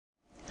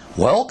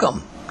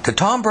Welcome to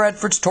Tom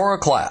Bradford's Torah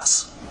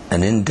class,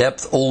 an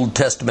in-depth Old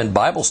Testament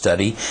Bible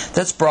study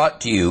that's brought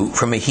to you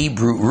from a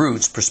Hebrew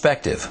roots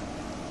perspective.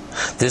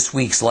 This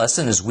week's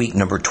lesson is week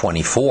number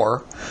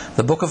 24,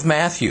 the book of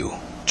Matthew,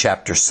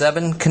 chapter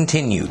 7,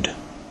 continued.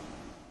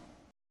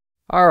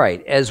 All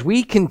right, as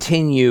we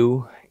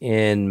continue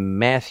in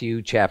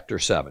Matthew chapter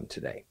 7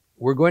 today,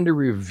 we're going to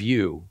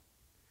review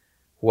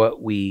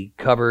what we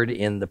covered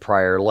in the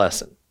prior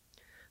lesson.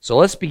 So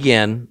let's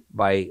begin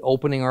by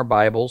opening our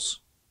Bibles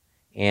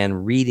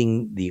and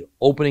reading the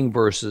opening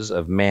verses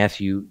of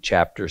Matthew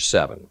chapter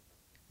 7.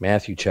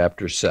 Matthew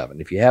chapter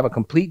 7. If you have a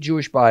complete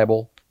Jewish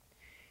Bible,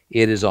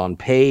 it is on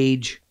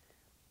page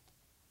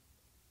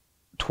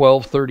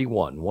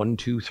 1231,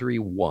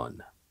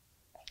 1231.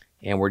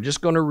 And we're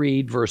just going to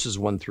read verses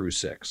 1 through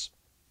 6.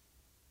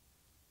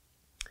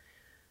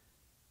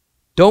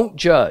 Don't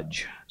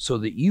judge so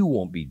that you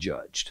won't be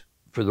judged.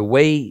 For the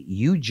way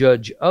you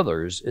judge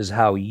others is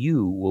how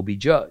you will be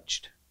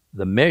judged.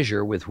 The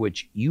measure with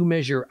which you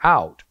measure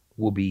out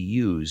will be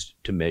used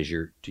to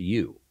measure to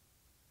you.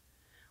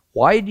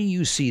 Why do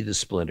you see the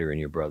splinter in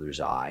your brother's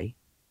eye,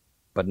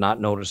 but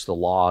not notice the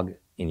log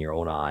in your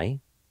own eye?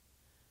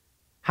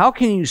 How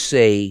can you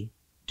say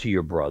to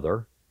your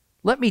brother,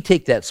 "Let me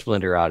take that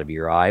splinter out of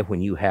your eye,"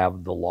 when you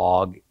have the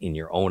log in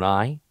your own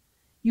eye?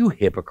 You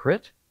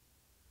hypocrite!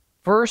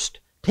 First,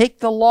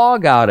 take the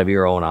log out of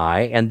your own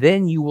eye, and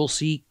then you will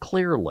see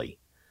clearly,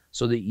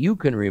 so that you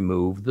can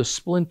remove the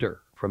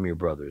splinter from your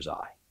brother's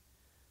eye.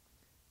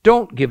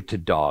 Don't give to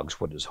dogs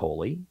what is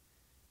holy.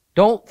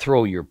 Don't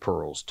throw your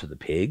pearls to the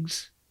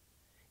pigs.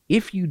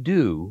 If you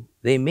do,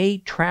 they may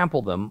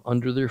trample them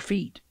under their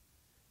feet,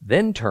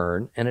 then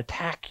turn and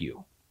attack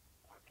you.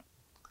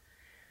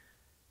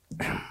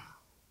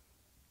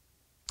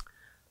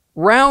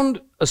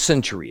 Round a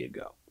century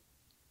ago,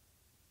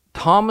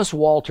 Thomas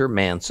Walter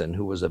Manson,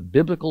 who was a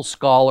biblical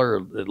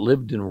scholar that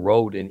lived and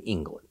wrote in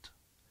England,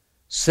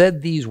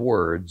 said these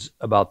words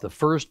about the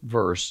first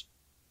verse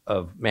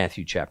of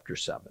Matthew chapter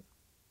 7.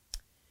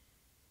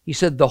 He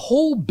said, "The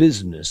whole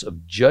business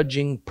of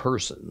judging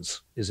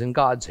persons is in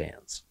God's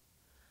hands,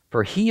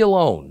 for He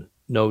alone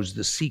knows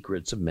the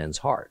secrets of men's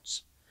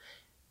hearts.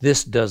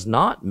 This does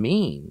not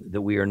mean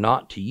that we are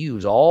not to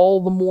use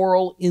all the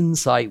moral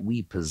insight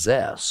we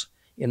possess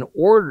in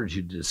order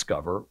to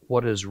discover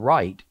what is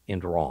right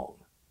and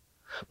wrong,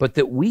 but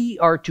that we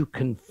are to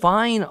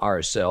confine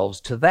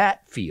ourselves to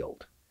that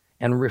field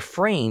and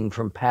refrain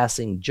from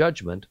passing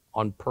judgment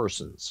on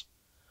persons.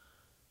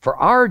 For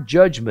our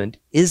judgment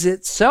is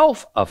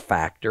itself a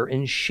factor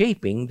in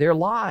shaping their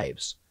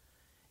lives,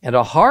 and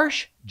a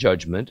harsh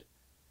judgment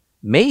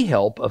may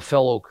help a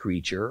fellow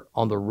creature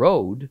on the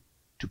road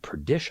to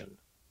perdition."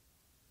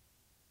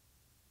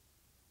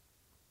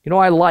 You know,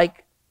 I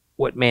like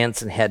what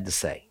Manson had to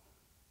say,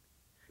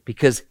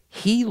 because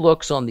he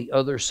looks on the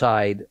other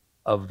side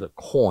of the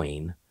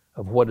coin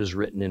of what is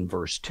written in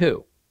verse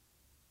 2.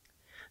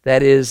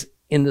 That is,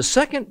 in the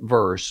second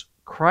verse,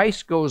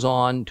 Christ goes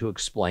on to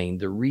explain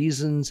the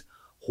reasons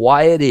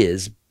why it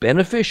is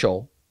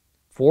beneficial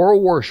for a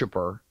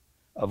worshiper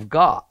of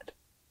God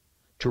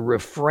to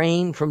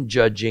refrain from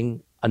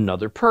judging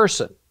another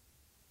person.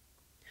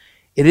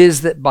 It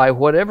is that by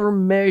whatever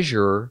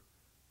measure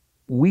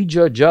we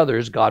judge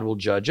others, God will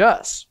judge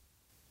us.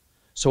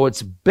 So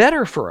it's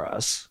better for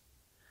us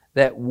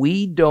that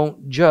we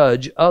don't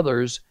judge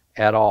others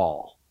at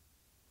all.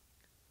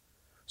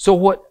 So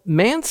what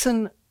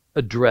Manson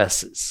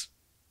addresses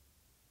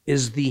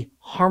is the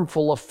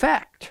harmful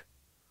effect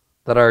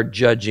that our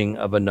judging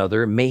of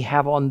another may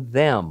have on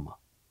them.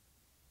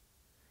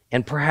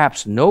 And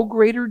perhaps no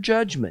greater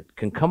judgment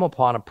can come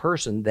upon a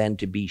person than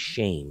to be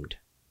shamed.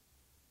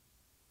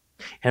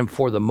 And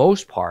for the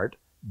most part,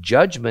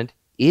 judgment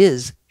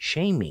is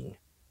shaming.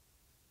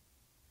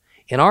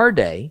 In our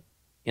day,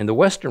 in the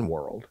Western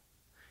world,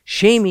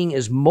 shaming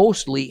is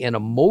mostly an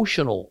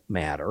emotional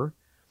matter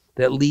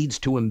that leads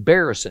to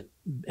embarrassment,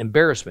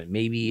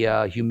 maybe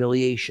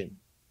humiliation.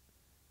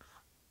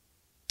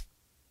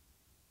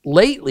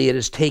 Lately, it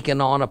has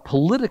taken on a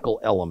political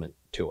element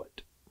to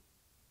it.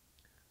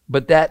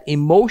 But that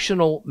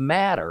emotional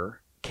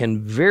matter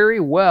can very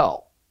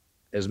well,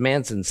 as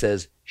Manson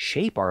says,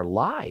 shape our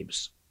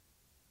lives.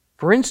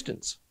 For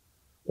instance,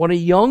 when a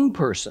young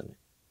person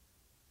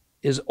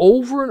is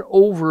over and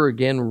over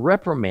again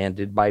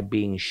reprimanded by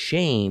being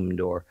shamed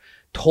or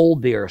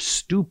told they are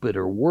stupid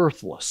or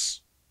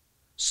worthless,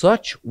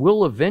 such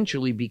will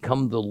eventually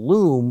become the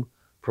loom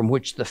from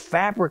which the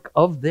fabric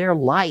of their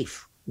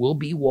life will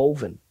be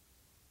woven.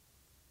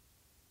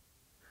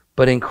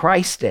 But in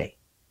Christ's day,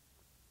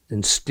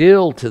 and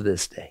still to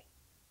this day,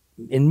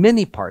 in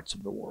many parts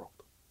of the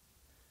world,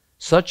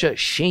 such a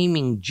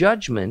shaming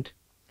judgment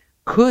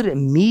could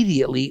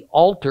immediately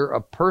alter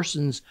a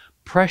person's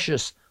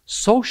precious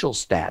social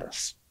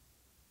status.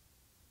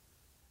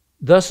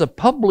 Thus, a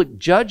public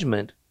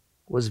judgment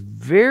was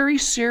very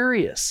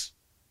serious.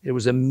 It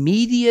was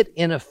immediate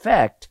in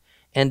effect,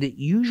 and it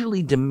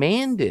usually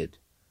demanded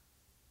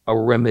a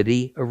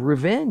remedy of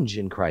revenge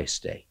in Christ's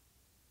day.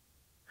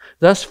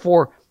 Thus,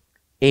 for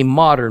a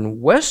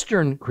modern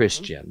Western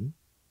Christian,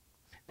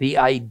 the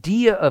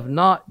idea of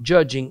not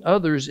judging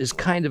others is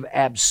kind of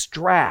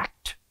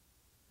abstract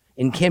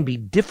and can be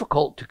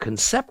difficult to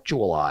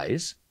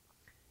conceptualize.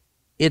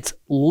 It's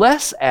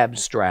less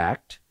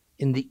abstract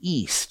in the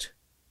East.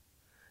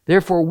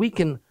 Therefore, we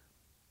can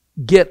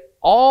get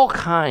all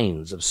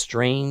kinds of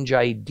strange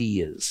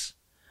ideas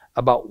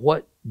about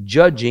what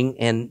judging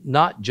and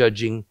not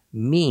judging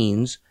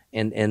means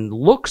and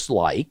looks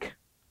like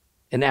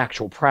in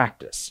actual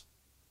practice.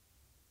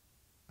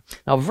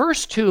 Now,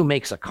 verse 2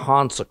 makes a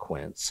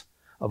consequence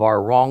of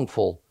our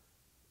wrongful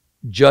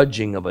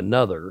judging of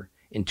another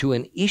into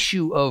an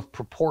issue of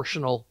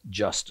proportional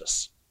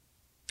justice.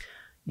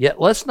 Yet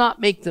let's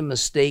not make the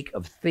mistake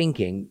of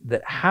thinking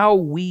that how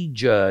we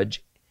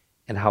judge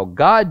and how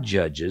God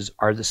judges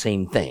are the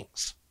same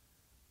things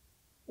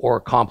or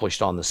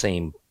accomplished on the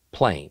same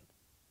plane.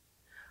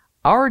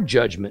 Our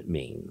judgment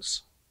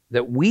means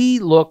that we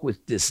look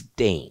with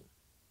disdain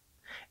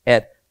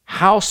at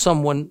how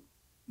someone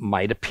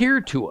might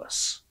appear to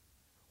us,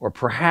 or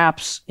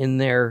perhaps in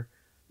their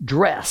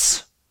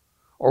dress,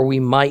 or we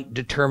might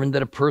determine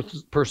that a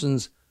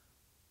person's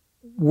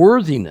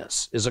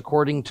worthiness is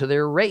according to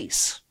their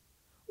race,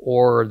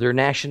 or their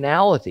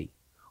nationality,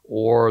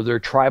 or their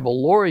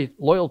tribal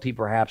loyalty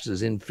perhaps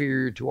is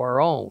inferior to our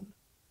own.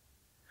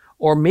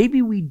 Or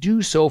maybe we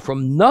do so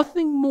from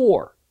nothing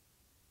more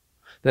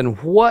than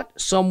what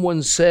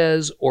someone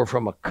says or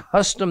from a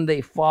custom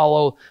they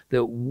follow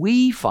that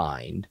we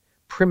find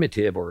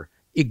primitive or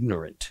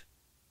ignorant.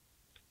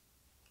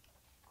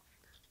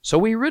 So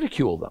we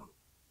ridicule them.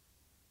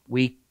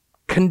 We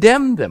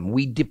condemn them.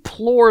 We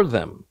deplore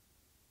them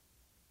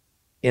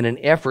in an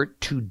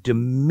effort to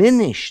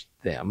diminish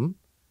them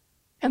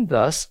and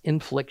thus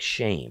inflict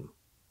shame.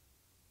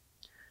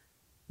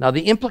 Now,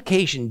 the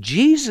implication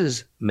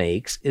Jesus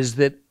makes is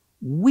that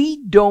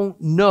we don't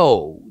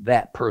know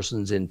that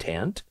person's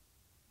intent,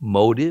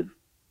 motive,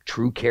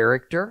 true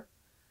character,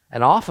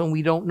 and often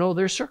we don't know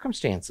their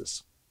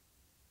circumstances.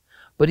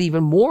 But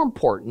even more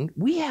important,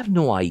 we have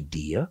no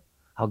idea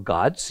how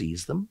God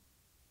sees them.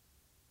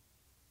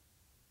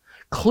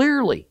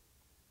 Clearly,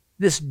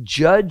 this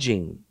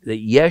judging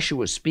that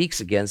Yeshua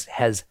speaks against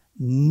has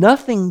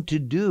nothing to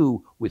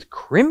do with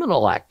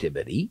criminal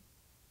activity.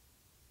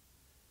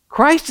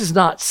 Christ is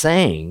not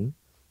saying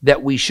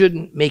that we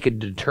shouldn't make a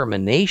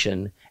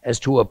determination as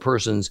to a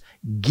person's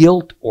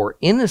guilt or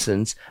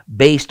innocence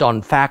based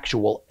on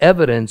factual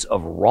evidence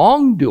of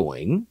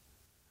wrongdoing,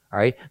 all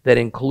right, that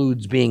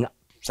includes being,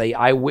 say,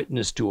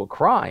 eyewitness to a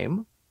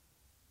crime.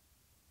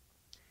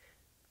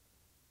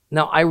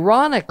 Now,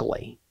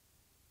 ironically,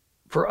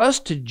 for us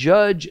to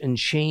judge and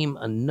shame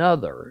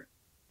another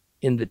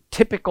in the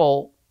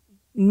typical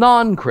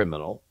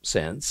non-criminal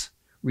sense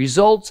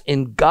results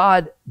in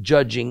God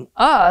judging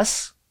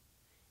us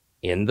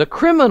in the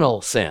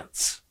criminal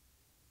sense.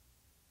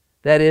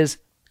 That is,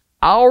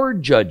 our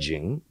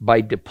judging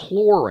by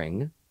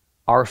deploring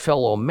our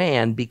fellow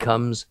man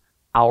becomes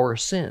our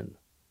sin.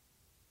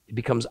 It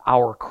becomes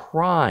our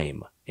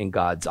crime in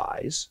God's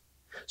eyes.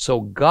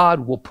 So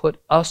God will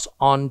put us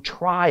on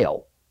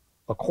trial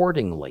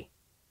accordingly.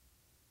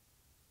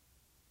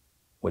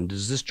 When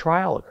does this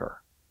trial occur?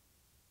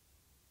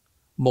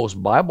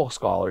 Most Bible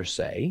scholars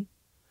say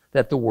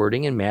that the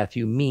wording in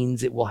Matthew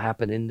means it will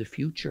happen in the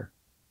future,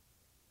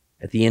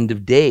 at the end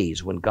of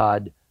days when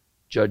God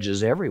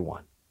judges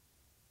everyone.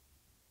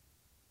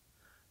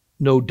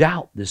 No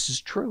doubt this is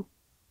true.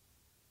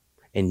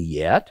 And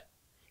yet,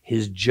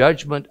 his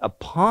judgment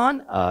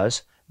upon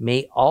us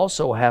may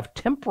also have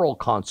temporal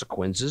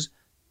consequences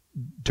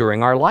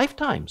during our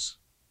lifetimes.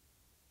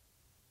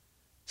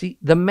 See,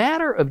 the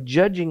matter of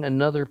judging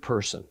another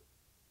person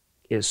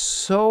is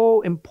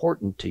so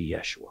important to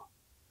Yeshua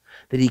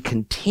that he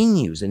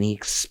continues and he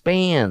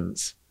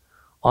expands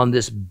on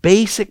this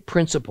basic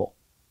principle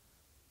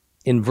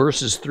in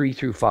verses 3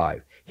 through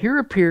 5. Here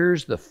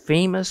appears the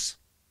famous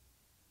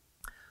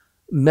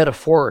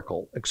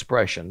metaphorical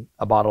expression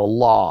about a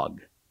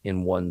log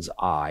in one's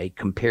eye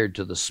compared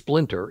to the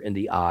splinter in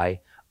the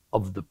eye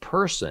of the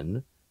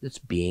person that's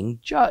being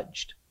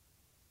judged.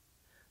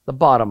 The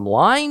bottom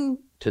line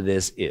to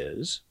this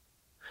is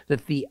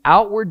that the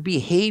outward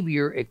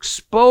behavior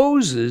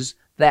exposes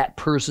that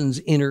person's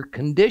inner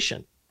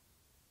condition.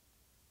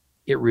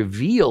 It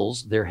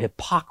reveals their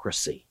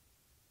hypocrisy.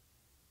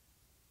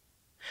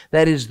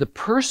 That is, the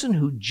person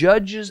who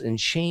judges and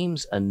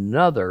shames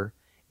another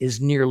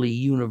is nearly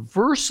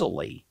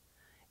universally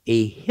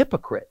a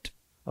hypocrite,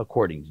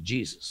 according to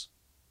Jesus.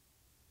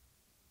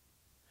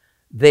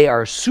 They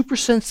are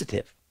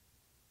supersensitive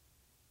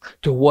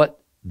to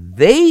what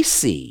they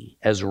see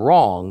as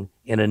wrong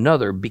in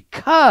another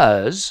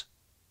because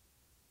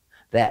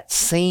that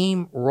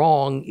same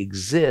wrong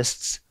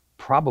exists,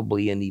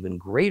 probably in even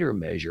greater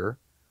measure,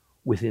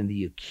 within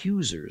the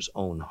accuser's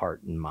own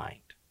heart and mind.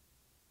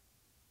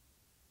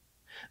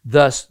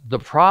 Thus, the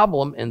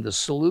problem and the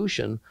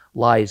solution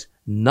lies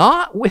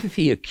not with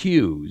the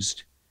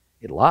accused,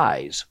 it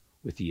lies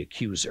with the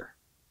accuser.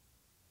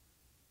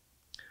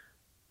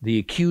 The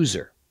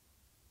accuser,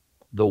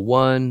 the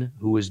one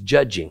who is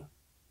judging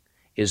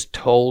is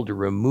told to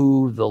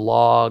remove the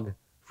log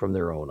from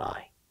their own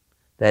eye.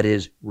 That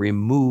is,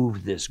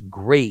 remove this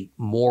great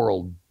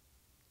moral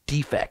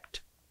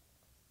defect.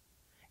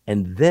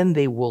 And then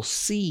they will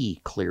see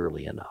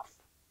clearly enough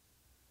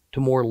to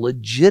more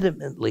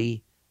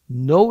legitimately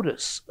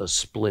notice a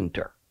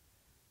splinter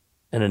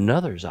in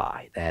another's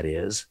eye. That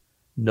is,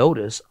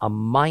 notice a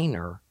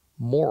minor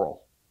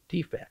moral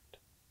defect.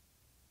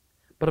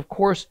 But of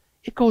course,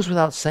 it goes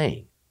without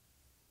saying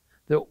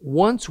that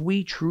once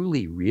we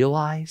truly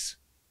realize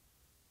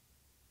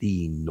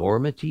the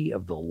enormity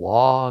of the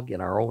log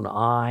in our own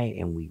eye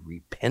and we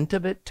repent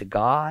of it to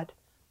God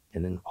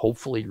and then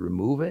hopefully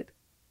remove it,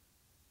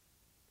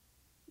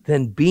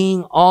 then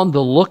being on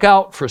the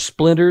lookout for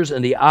splinters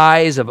in the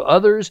eyes of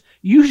others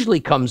usually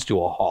comes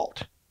to a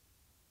halt.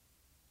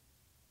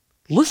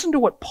 Listen to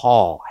what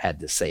Paul had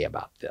to say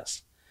about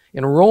this.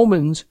 In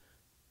Romans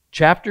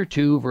chapter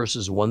 2,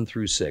 verses 1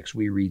 through 6,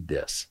 we read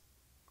this.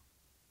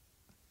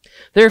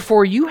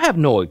 Therefore, you have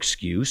no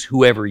excuse,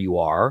 whoever you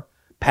are,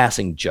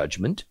 passing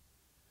judgment.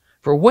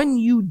 For when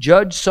you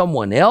judge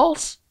someone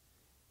else,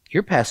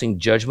 you're passing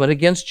judgment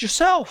against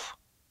yourself,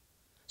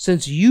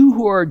 since you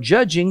who are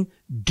judging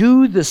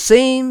do the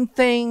same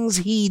things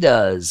he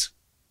does.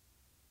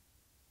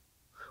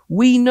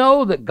 We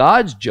know that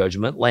God's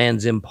judgment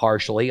lands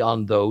impartially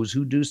on those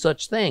who do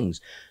such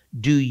things.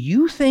 Do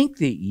you think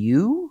that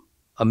you,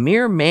 a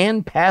mere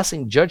man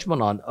passing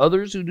judgment on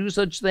others who do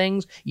such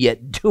things,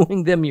 yet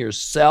doing them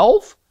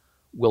yourself,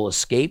 will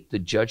escape the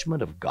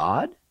judgment of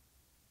God?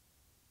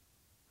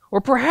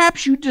 Or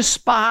perhaps you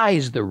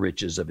despise the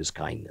riches of his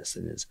kindness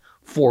and his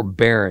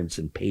forbearance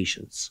and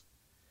patience,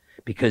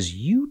 because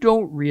you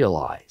don't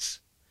realize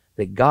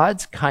that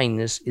God's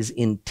kindness is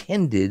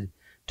intended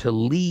to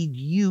lead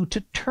you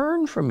to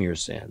turn from your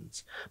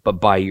sins. But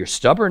by your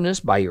stubbornness,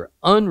 by your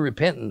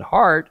unrepentant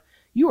heart,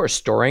 you are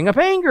storing up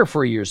anger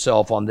for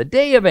yourself on the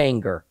day of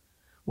anger,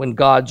 when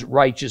God's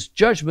righteous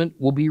judgment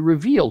will be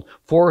revealed,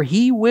 for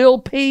he will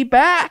pay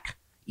back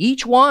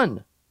each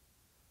one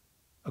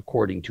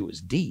according to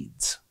his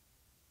deeds.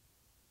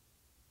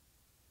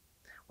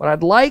 What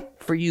I'd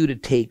like for you to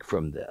take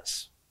from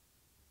this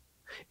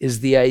is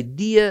the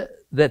idea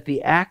that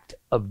the act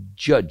of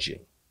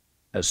judging,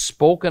 as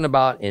spoken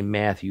about in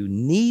Matthew,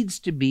 needs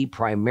to be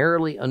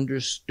primarily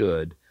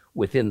understood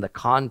within the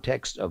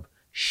context of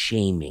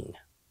shaming.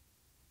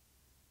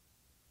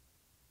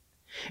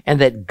 And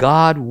that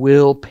God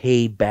will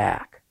pay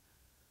back,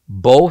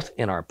 both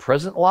in our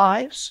present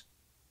lives,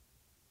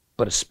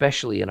 but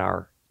especially in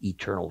our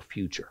eternal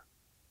future,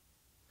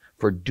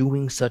 for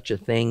doing such a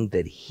thing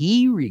that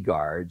he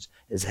regards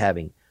as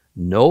having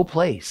no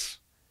place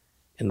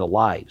in the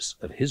lives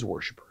of his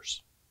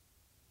worshipers.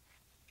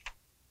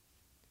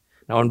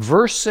 Now, in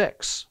verse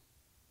 6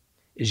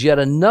 is yet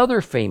another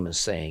famous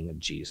saying of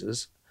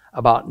Jesus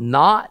about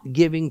not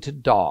giving to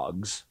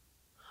dogs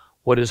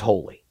what is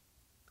holy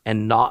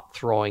and not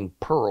throwing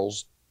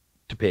pearls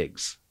to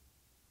pigs.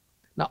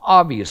 Now,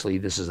 obviously,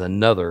 this is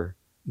another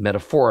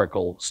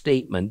metaphorical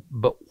statement,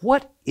 but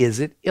what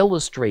is it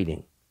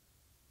illustrating?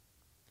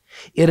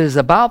 It is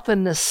about the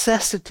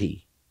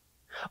necessity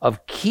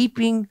of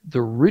keeping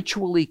the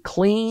ritually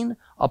clean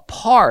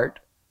apart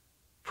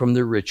from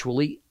the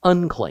ritually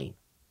unclean,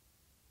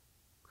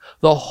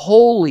 the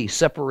holy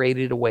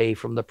separated away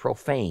from the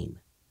profane.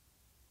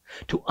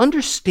 To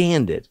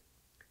understand it,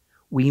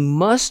 we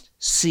must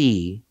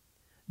see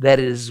that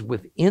it is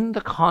within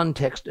the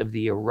context of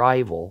the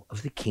arrival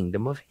of the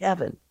kingdom of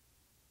heaven.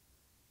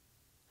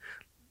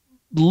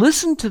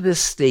 Listen to this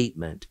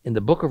statement in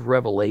the book of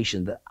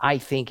Revelation that I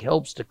think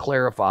helps to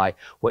clarify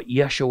what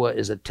Yeshua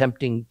is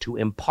attempting to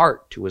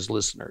impart to his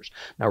listeners.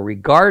 Now,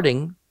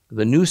 regarding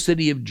the new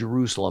city of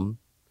Jerusalem,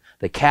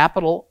 the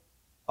capital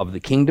of the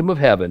kingdom of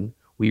heaven,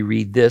 we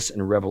read this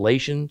in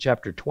Revelation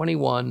chapter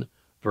 21,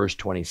 verse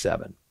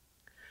 27.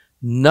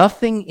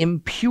 Nothing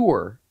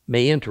impure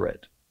may enter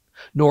it,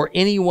 nor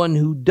anyone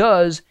who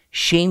does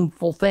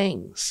shameful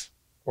things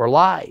or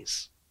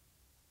lies.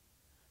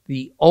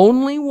 The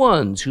only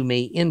ones who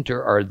may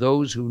enter are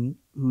those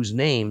whose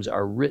names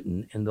are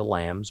written in the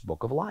Lamb's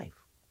book of life.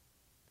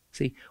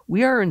 See,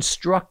 we are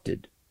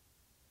instructed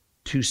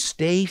to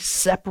stay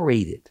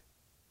separated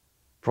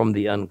from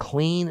the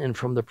unclean and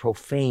from the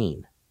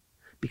profane,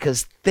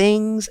 because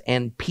things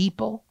and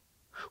people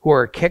who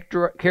are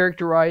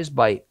characterized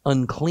by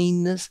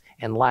uncleanness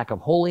and lack of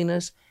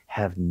holiness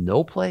have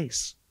no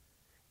place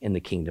in the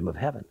kingdom of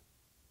heaven.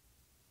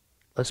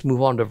 Let's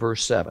move on to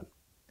verse 7.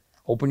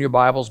 Open your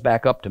Bibles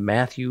back up to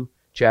Matthew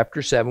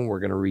chapter 7. We're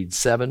going to read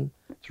 7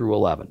 through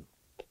 11.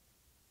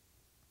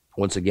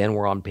 Once again,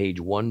 we're on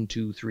page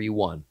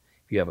 1231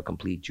 if you have a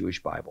complete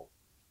Jewish Bible.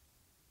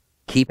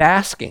 Keep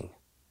asking,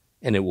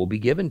 and it will be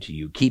given to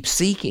you. Keep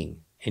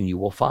seeking, and you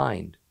will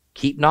find.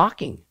 Keep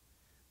knocking.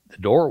 The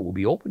door will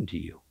be open to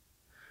you.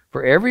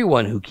 For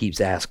everyone who keeps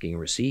asking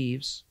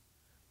receives.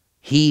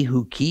 He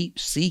who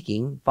keeps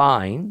seeking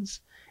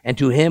finds. And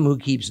to him who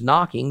keeps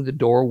knocking, the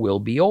door will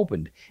be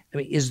opened. I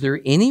mean, is there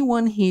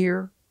anyone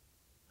here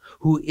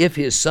who, if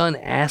his son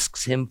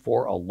asks him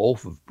for a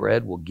loaf of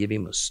bread, will give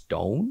him a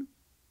stone?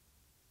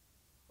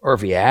 Or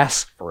if he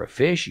asks for a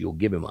fish, you'll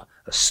give him a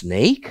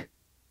snake?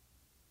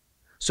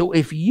 So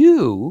if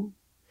you,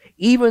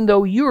 even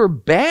though you're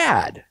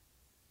bad,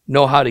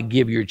 know how to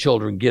give your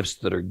children gifts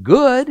that are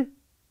good,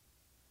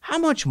 how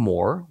much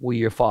more will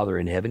your Father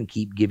in heaven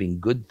keep giving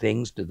good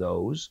things to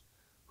those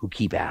who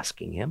keep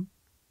asking him?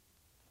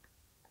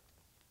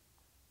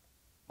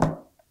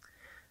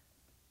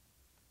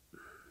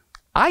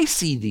 I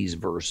see these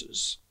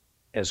verses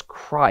as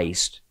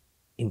Christ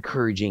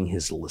encouraging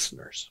his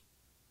listeners.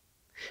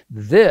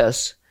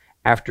 This,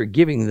 after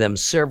giving them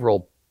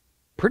several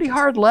pretty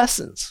hard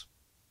lessons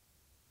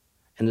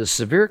and the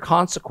severe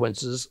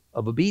consequences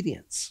of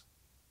obedience.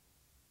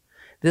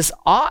 This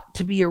ought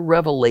to be a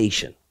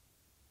revelation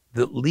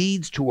that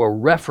leads to a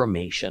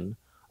reformation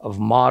of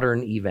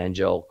modern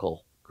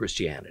evangelical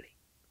Christianity,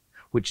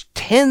 which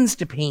tends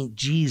to paint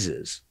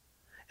Jesus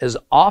as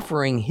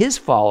offering his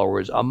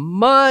followers a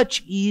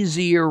much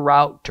easier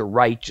route to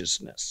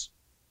righteousness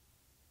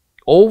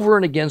over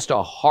and against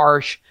a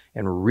harsh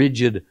and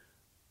rigid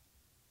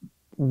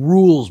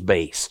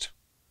rules-based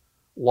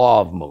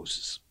law of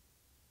Moses.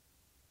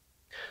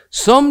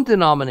 Some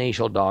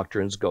denominational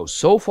doctrines go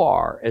so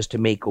far as to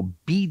make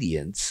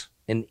obedience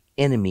an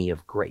enemy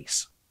of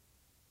grace.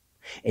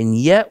 And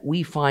yet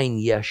we find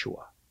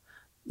Yeshua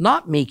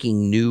not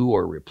making new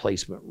or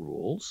replacement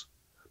rules,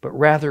 but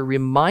rather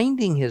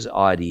reminding his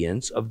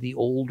audience of the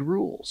old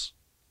rules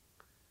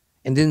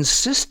and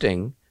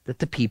insisting that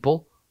the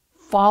people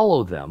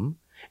follow them,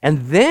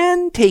 and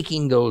then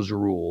taking those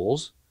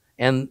rules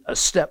and a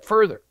step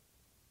further.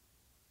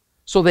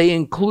 So they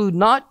include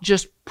not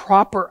just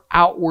proper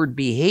outward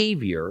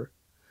behavior,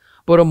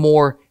 but a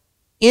more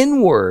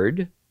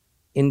inward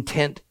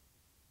intent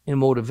and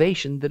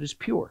motivation that is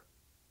pure.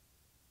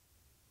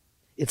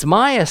 It's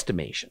my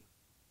estimation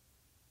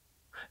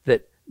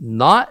that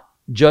not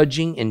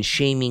judging and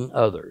shaming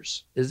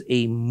others is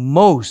a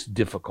most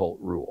difficult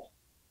rule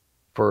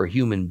for a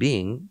human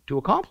being to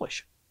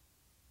accomplish.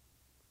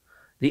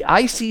 The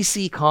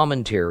ICC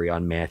commentary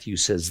on Matthew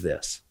says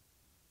this: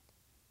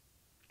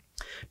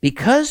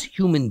 because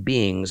human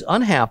beings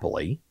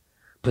unhappily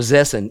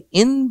possess an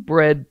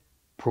inbred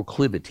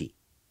proclivity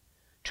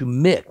to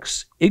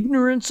mix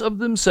ignorance of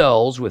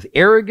themselves with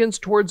arrogance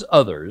towards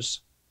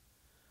others,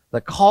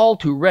 the call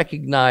to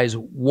recognize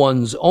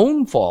one's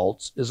own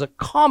faults is a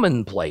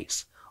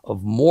commonplace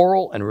of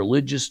moral and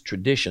religious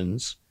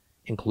traditions,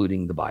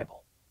 including the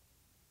Bible.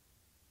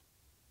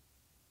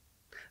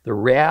 The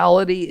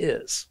reality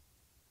is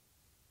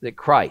that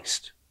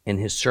Christ, in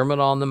his Sermon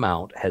on the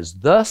Mount, has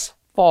thus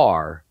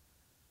far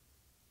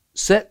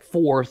set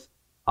forth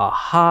a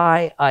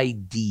high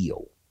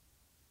ideal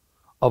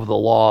of the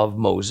law of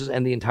Moses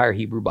and the entire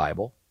Hebrew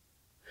Bible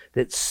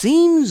that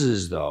seems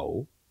as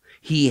though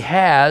he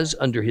has,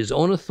 under his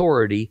own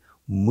authority,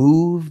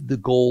 moved the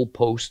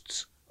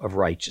goalposts of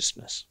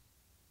righteousness.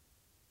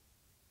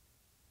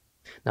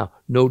 Now,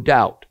 no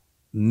doubt,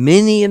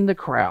 many in the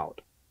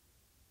crowd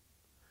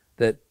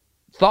that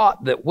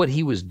thought that what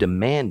he was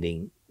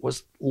demanding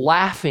was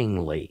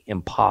laughingly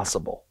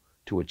impossible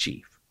to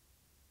achieve.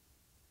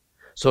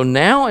 So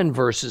now in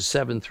verses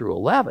 7 through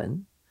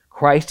 11,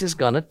 Christ is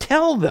going to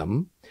tell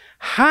them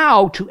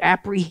how to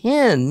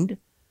apprehend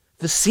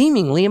the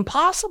seemingly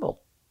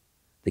impossible.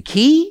 The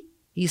key,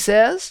 he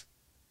says,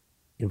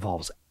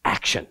 involves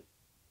action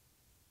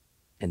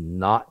and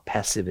not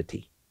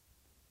passivity.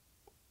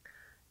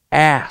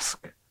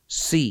 Ask,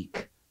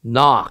 seek,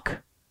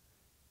 knock.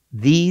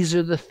 These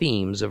are the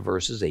themes of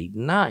verses 8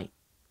 and 9.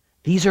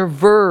 These are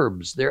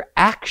verbs. They're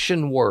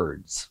action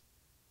words.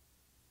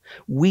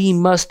 We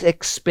must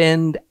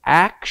expend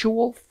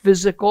actual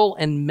physical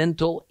and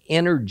mental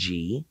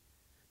energy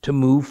to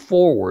move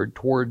forward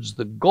towards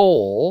the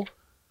goal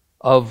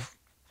of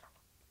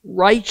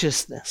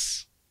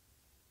righteousness.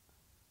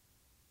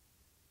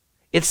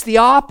 It's the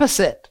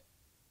opposite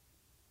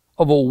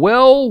of a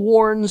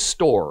well-worn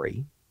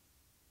story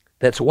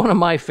that's one of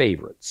my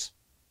favorites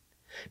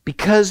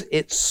because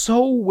it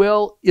so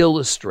well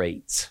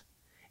illustrates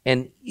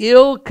an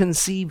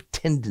ill-conceived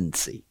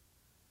tendency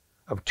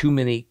of too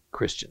many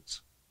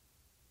Christians.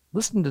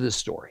 Listen to this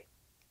story.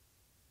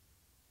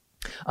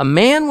 A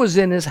man was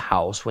in his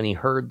house when he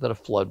heard that a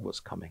flood was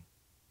coming.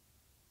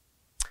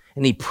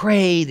 And he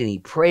prayed and he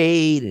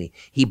prayed and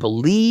he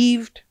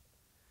believed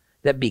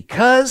that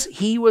because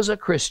he was a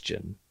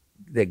Christian,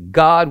 that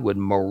God would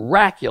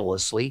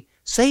miraculously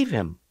save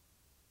him.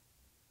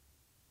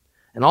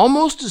 And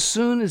almost as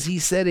soon as he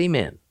said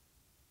amen,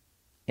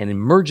 an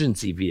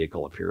emergency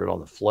vehicle appeared on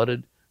the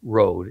flooded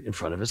road in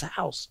front of his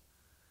house.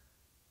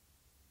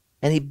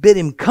 And he bid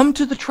him, "Come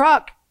to the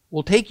truck.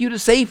 We'll take you to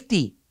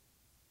safety."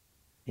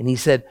 And he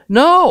said,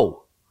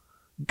 "No,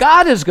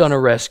 God is going to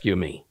rescue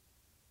me."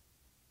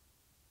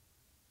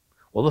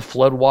 Well, the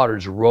flood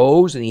waters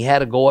rose, and he had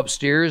to go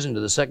upstairs into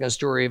the second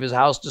story of his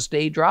house to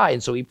stay dry.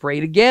 And so he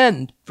prayed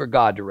again for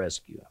God to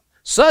rescue him.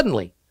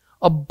 Suddenly,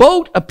 a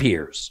boat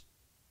appears,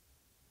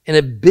 and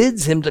it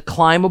bids him to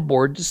climb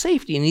aboard to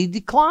safety. And he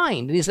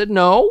declined. And he said,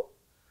 "No,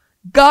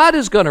 God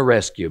is going to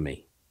rescue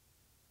me.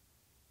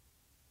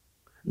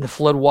 And the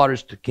flood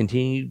waters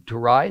continued to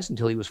rise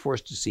until he was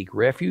forced to seek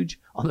refuge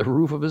on the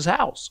roof of his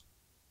house.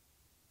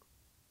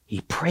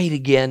 He prayed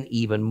again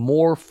even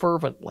more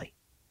fervently.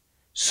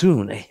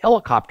 Soon a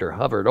helicopter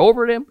hovered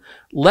over him,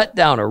 let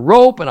down a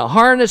rope and a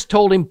harness,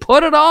 told him,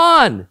 put it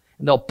on,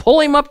 and they'll pull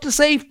him up to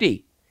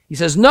safety. He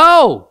says,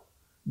 no,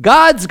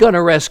 God's going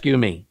to rescue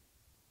me.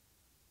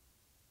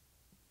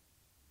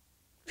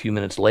 A few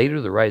minutes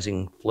later, the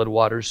rising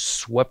floodwaters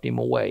swept him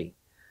away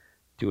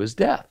to his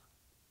death.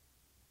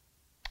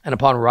 And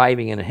upon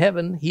arriving in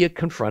heaven, he had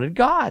confronted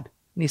God.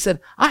 And he said,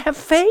 I have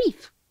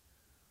faith.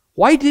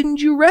 Why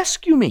didn't you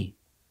rescue me?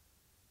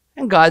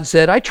 And God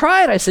said, I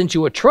tried. I sent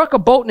you a truck, a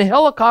boat, and a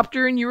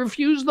helicopter, and you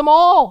refused them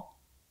all.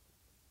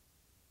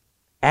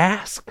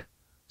 Ask,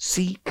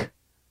 seek,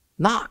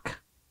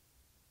 knock.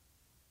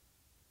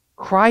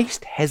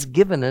 Christ has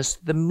given us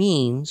the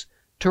means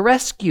to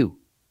rescue.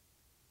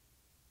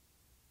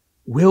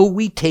 Will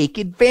we take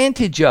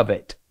advantage of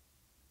it?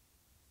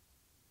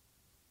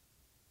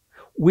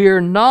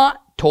 We're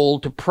not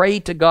told to pray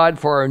to God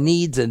for our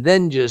needs and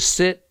then just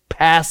sit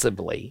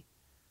passively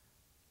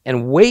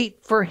and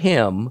wait for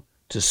him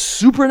to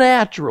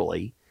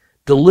supernaturally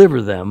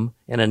deliver them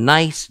in a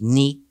nice,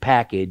 neat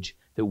package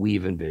that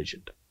we've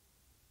envisioned.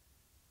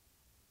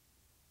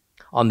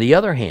 On the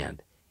other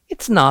hand,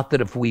 it's not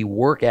that if we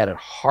work at it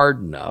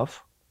hard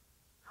enough,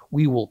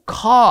 we will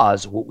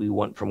cause what we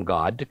want from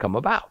God to come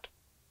about.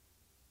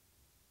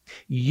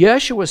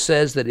 Yeshua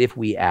says that if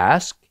we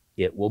ask,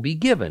 it will be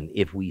given.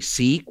 If we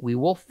seek, we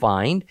will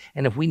find.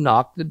 And if we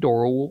knock, the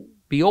door will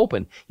be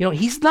open. You know,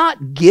 he's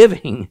not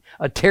giving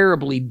a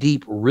terribly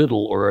deep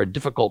riddle or a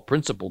difficult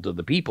principle to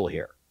the people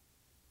here.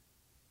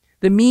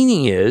 The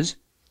meaning is,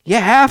 you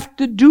have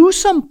to do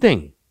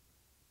something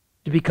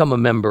to become a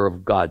member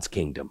of God's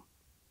kingdom.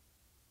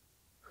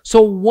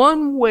 So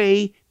one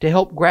way to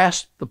help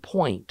grasp the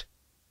point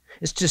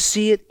is to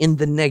see it in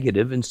the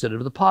negative instead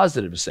of the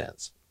positive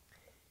sense.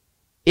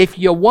 If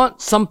you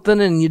want something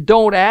and you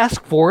don't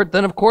ask for it,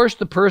 then of course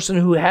the person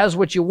who has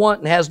what you want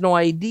and has no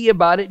idea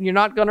about it, and you're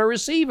not going to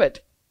receive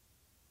it.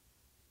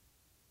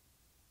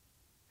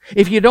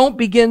 If you don't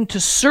begin to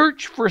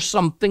search for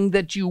something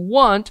that you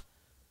want,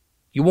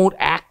 you won't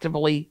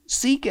actively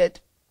seek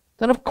it,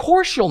 then of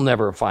course you'll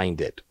never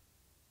find it.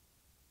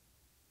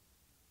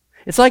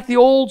 It's like the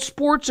old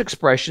sports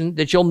expression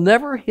that you'll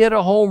never hit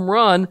a home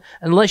run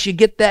unless you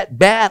get that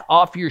bat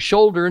off your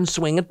shoulder and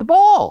swing at the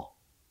ball.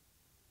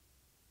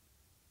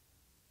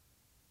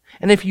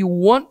 And if you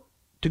want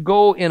to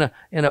go in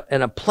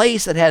a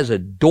place that has a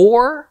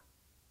door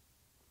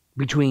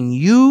between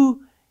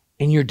you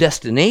and your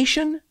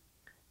destination,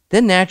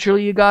 then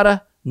naturally you got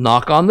to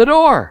knock on the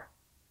door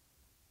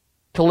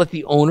to let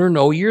the owner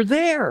know you're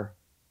there.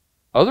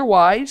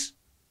 Otherwise,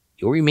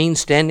 you'll remain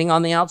standing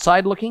on the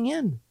outside looking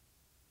in.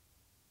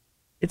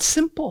 It's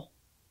simple.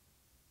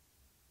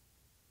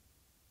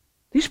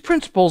 These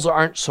principles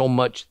aren't so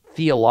much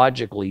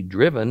theologically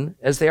driven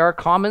as they are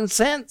common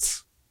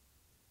sense.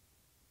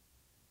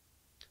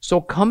 So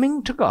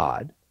coming to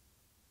God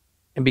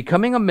and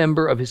becoming a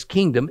member of his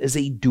kingdom is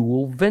a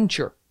dual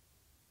venture.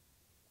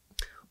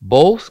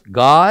 Both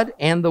God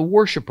and the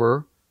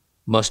worshiper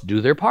must do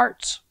their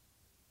parts.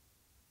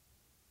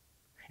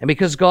 And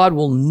because God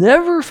will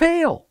never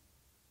fail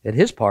at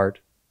his part,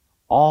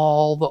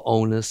 all the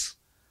onus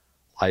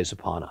lies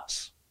upon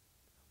us.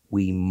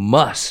 We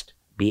must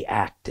be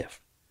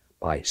active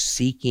by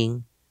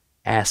seeking,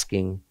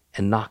 asking,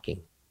 and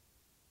knocking.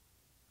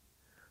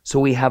 So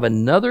we have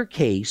another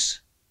case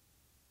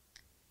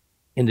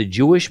in the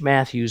Jewish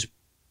Matthew's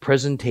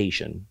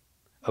presentation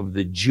of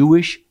the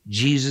Jewish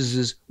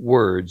Jesus'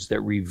 words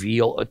that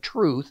reveal a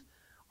truth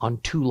on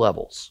two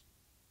levels.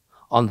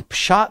 On the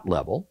Pshat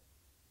level,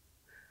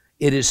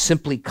 it is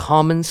simply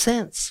common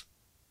sense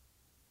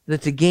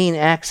that to gain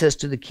access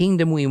to the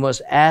kingdom, we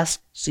must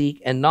ask,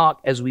 seek, and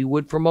knock as we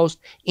would for most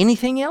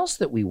anything else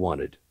that we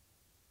wanted.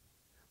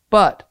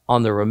 But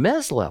on the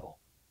Remez level,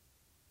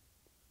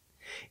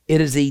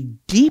 it is a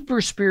deeper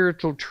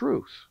spiritual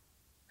truth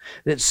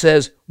that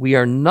says we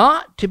are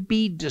not to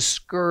be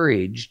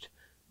discouraged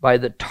by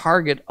the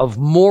target of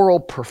moral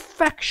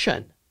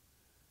perfection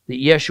that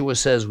Yeshua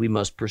says we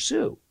must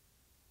pursue.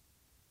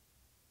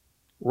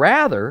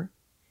 Rather,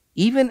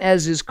 even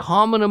as is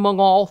common among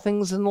all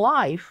things in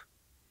life,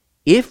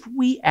 if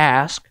we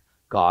ask,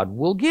 God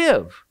will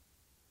give.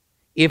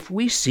 If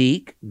we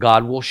seek,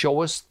 God will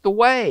show us the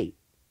way.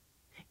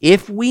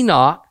 If we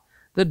knock,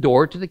 the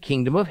door to the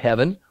kingdom of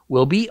heaven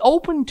will be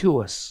open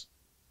to us.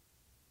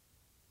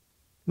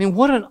 I mean,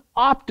 what an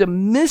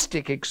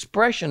optimistic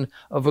expression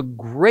of a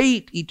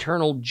great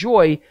eternal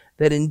joy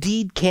that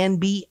indeed can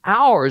be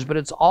ours, but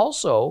it's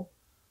also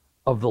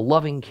of the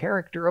loving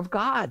character of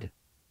God.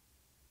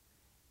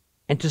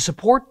 And to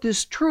support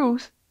this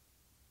truth,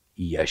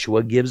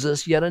 Yeshua gives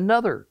us yet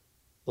another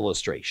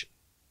illustration.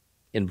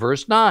 In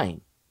verse 9,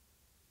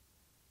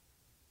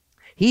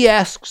 he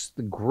asks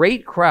the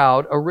great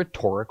crowd a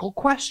rhetorical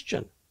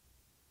question.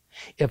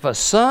 If a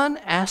son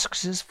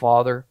asks his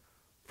father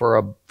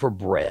for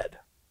bread,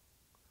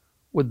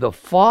 would the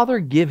Father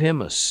give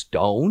him a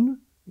stone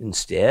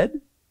instead?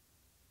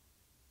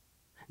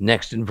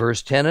 Next in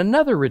verse 10,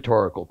 another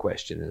rhetorical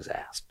question is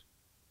asked.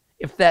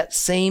 If that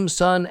same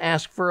son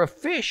asked for a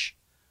fish,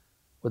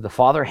 would the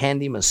Father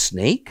hand him a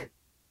snake?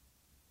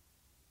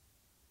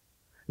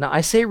 Now,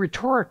 I say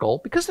rhetorical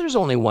because there's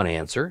only one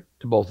answer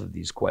to both of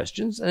these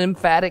questions, an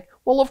emphatic,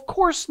 well, of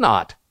course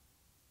not.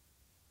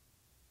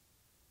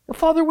 The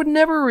Father would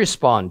never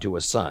respond to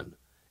a son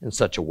in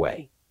such a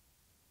way.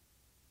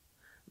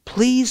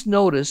 Please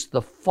notice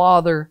the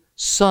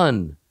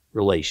father-son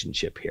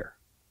relationship here.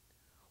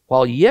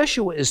 While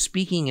Yeshua is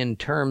speaking in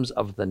terms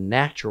of the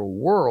natural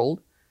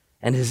world,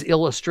 and his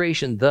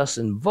illustration thus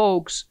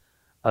invokes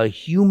a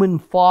human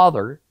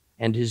father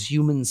and his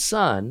human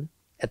son,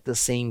 at the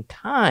same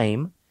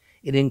time,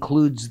 it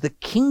includes the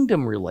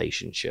kingdom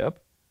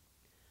relationship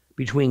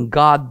between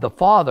God the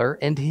Father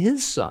and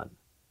his Son,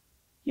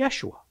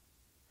 Yeshua.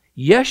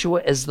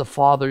 Yeshua, as the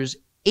Father's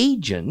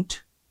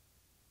agent,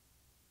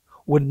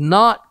 would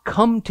not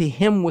come to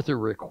him with a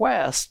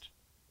request,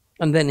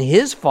 and then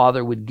his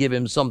Father would give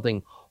him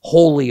something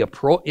wholly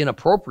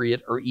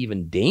inappropriate or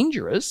even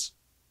dangerous.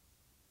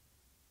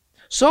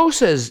 So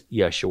says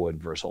Yeshua in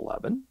verse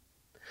 11,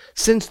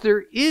 since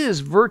there is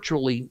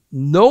virtually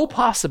no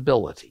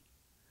possibility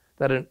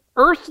that an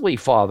earthly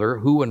father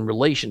who in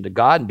relation to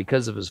God and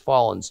because of his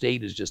fallen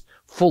state is just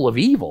full of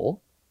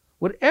evil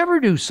would ever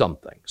do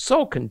something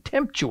so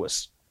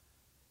contemptuous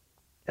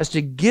as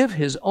to give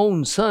his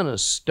own son a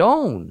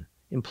stone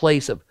in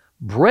place of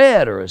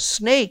bread or a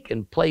snake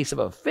in place of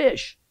a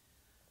fish,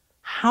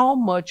 how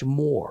much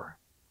more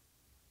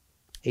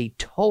a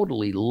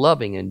totally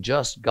loving and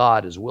just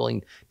God is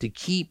willing to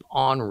keep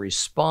on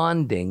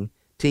responding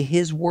to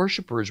his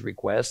worshipers'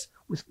 requests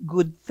with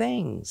good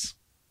things.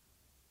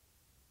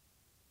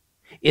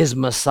 Is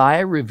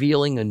Messiah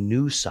revealing a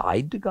new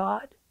side to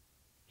God,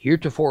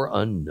 heretofore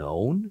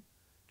unknown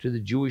to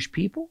the Jewish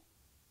people?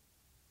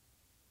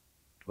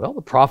 Well,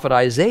 the prophet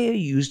Isaiah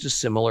used a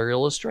similar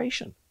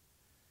illustration.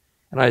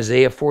 In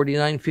Isaiah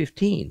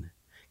 49:15,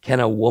 can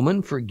a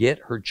woman forget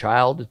her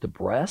child at the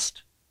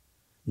breast,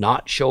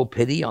 not show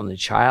pity on the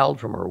child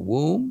from her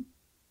womb?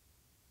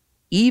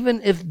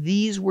 Even if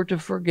these were to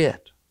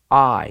forget,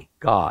 I,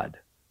 God,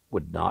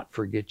 would not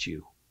forget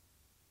you.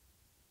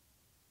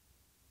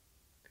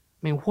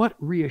 I mean, what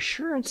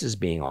reassurance is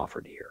being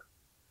offered here?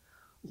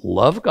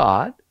 Love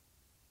God,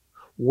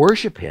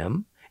 worship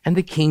him, and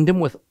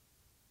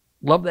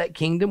love that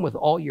kingdom with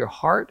all your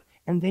heart,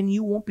 and then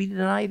you won't be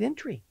denied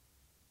entry.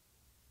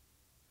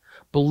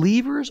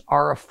 Believers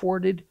are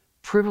afforded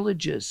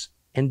privileges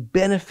and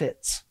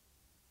benefits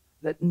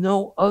that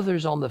no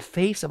others on the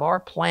face of our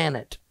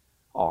planet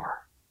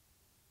are.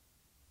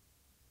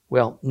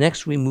 Well,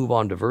 next we move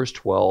on to verse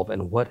 12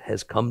 and what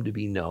has come to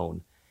be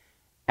known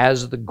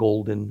as the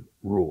golden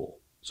rule.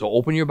 So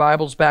open your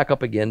Bibles back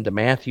up again to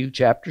Matthew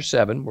chapter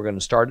 7. We're going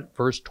to start at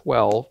verse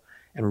 12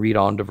 and read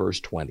on to verse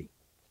 20.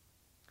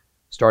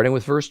 Starting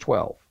with verse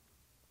 12.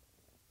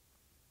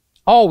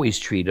 Always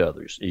treat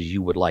others as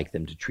you would like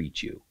them to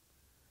treat you.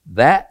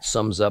 That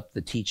sums up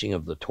the teaching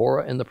of the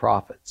Torah and the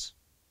prophets.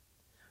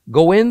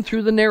 Go in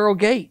through the narrow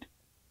gate,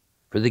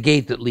 for the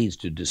gate that leads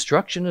to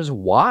destruction is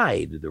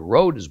wide, the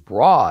road is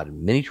broad,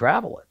 and many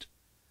travel it.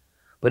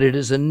 But it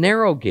is a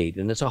narrow gate,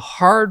 and it's a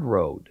hard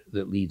road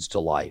that leads to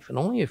life, and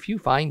only a few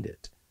find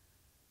it.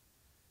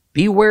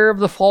 Beware of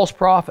the false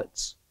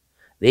prophets.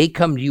 They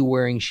come to you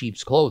wearing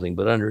sheep's clothing,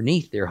 but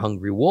underneath they're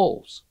hungry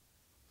wolves.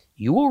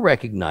 You will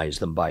recognize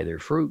them by their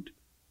fruit.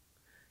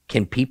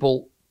 Can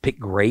people pick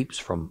grapes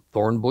from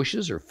thorn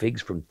bushes or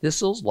figs from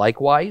thistles?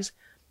 Likewise,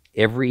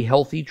 every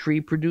healthy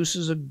tree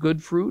produces a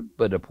good fruit,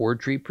 but a poor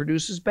tree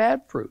produces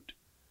bad fruit.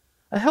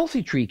 A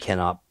healthy tree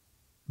cannot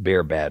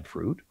bear bad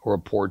fruit, or a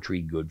poor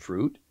tree good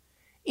fruit.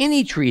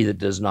 Any tree that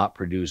does not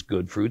produce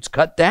good fruits,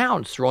 cut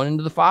down, thrown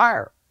into the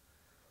fire.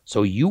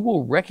 So you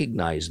will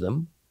recognize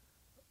them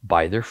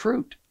by their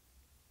fruit.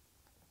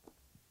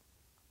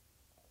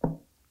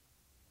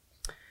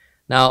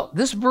 Now,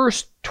 this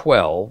verse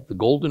 12, the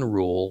golden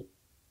rule,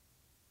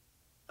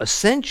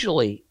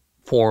 essentially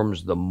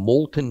forms the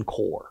molten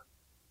core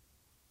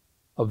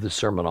of the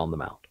Sermon on the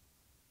Mount.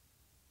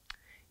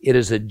 It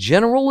is a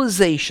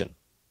generalization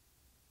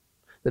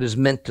that is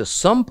meant to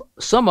sum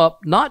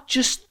up not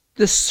just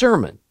the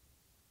sermon,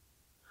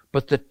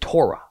 but the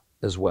Torah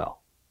as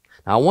well.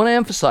 Now, I want to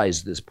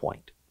emphasize this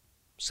point.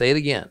 Say it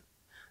again.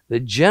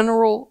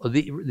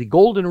 The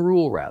golden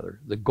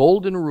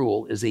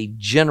rule is a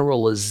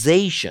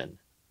generalization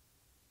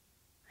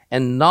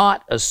and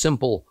not a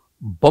simple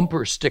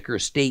bumper sticker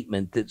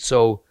statement that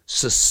so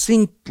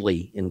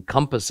succinctly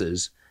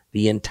encompasses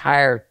the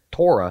entire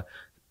Torah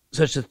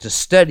such that to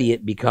study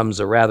it becomes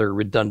a rather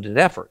redundant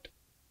effort.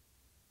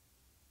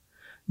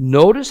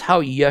 Notice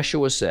how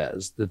Yeshua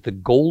says that the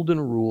golden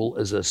rule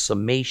is a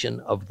summation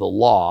of the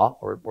law,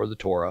 or the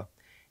Torah,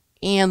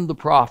 and the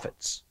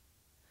prophets.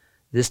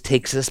 This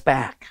takes us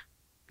back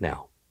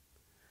now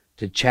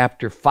to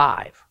chapter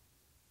 5,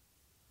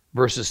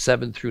 verses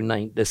 17 through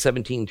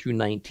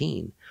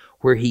 19,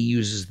 where he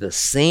uses the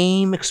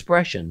same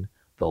expression,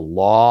 the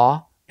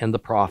law and the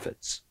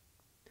prophets.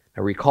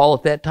 Now recall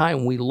at that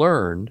time we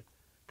learned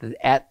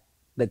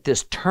that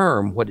this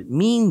term, what it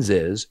means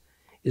is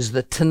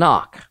the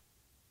Tanakh,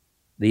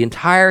 the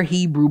entire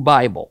Hebrew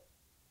Bible,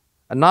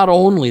 and not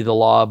only the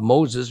law of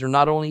Moses, or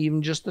not only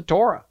even just the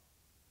Torah.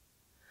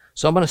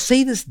 So I'm going to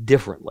say this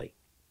differently.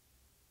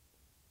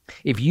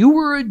 If you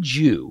were a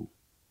Jew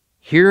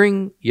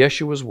hearing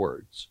Yeshua's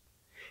words,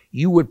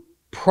 you would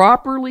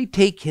properly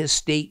take his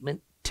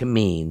statement to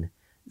mean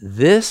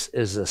this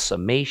is a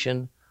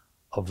summation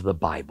of the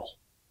Bible.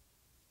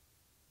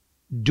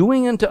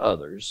 Doing unto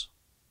others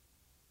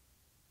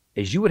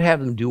as you would have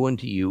them do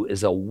unto you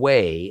is a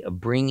way of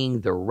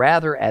bringing the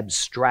rather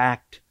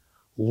abstract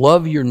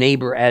love your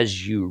neighbor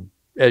as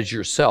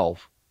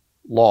yourself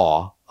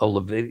law of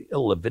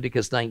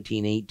Leviticus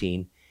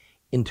 19:18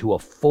 into a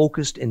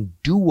focused and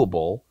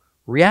doable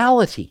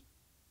reality.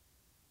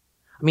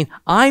 I mean,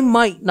 I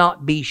might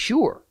not be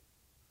sure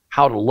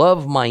how to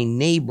love my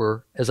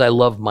neighbor as I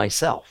love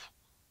myself.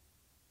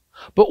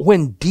 But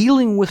when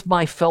dealing with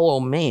my fellow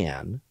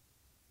man,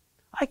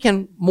 I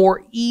can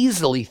more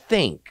easily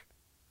think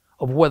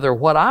of whether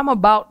what I'm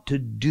about to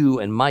do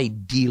in my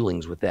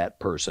dealings with that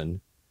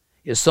person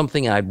is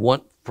something I'd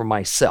want for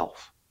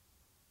myself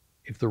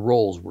if the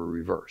roles were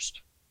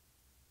reversed.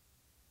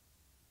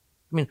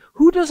 I mean,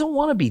 who doesn't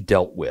want to be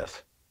dealt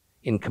with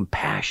in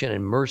compassion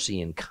and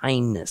mercy and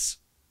kindness,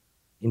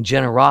 in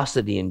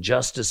generosity and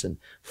justice and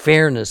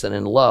fairness and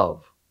in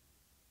love?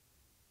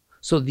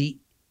 So the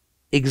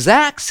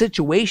exact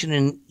situation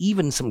and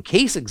even some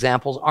case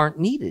examples aren't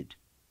needed.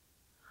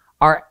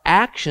 Our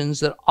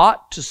actions that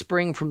ought to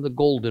spring from the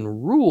golden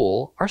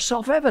rule are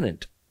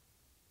self-evident.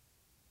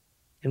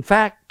 In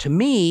fact, to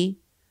me,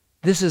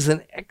 this is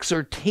an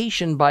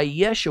exhortation by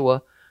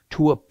Yeshua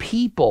to a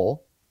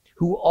people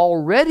who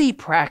already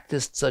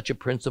practiced such a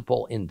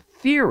principle in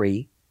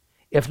theory,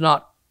 if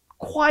not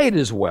quite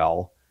as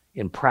well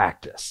in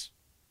practice.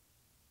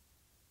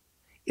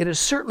 It is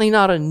certainly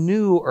not a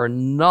new or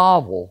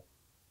novel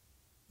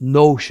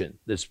notion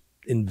that's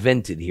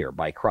invented here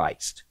by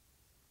Christ.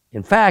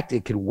 In fact,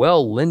 it could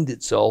well lend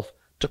itself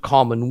to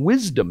common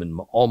wisdom in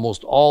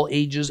almost all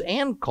ages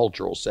and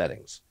cultural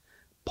settings.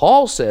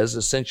 Paul says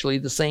essentially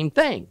the same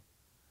thing,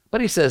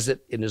 but he says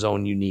it in his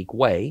own unique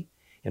way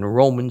in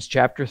Romans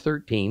chapter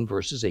 13,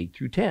 verses 8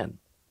 through 10.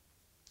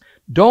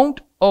 Don't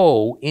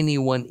owe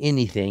anyone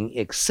anything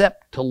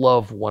except to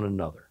love one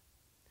another.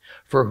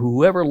 For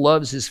whoever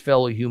loves his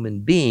fellow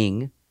human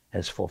being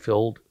has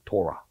fulfilled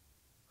Torah.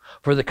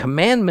 For the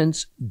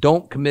commandments,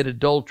 don't commit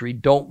adultery,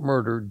 don't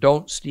murder,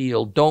 don't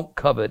steal, don't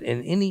covet,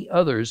 and any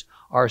others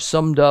are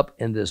summed up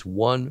in this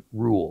one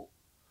rule: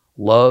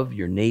 love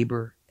your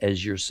neighbor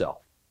as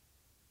yourself.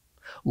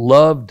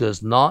 Love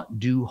does not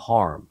do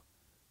harm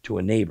to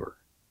a neighbor.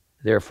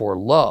 Therefore,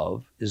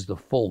 love is the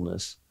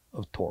fullness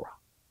of Torah.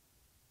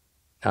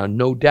 Now,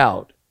 no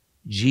doubt,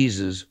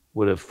 Jesus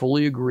would have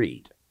fully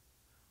agreed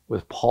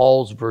with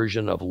Paul's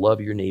version of love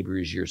your neighbor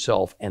as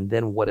yourself, and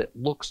then what it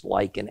looks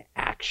like in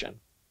action.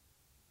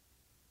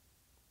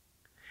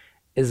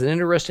 As an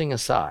interesting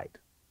aside,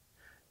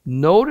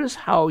 notice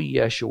how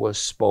Yeshua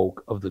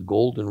spoke of the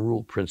golden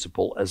rule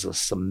principle as a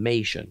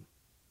summation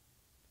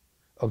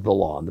of the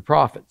law and the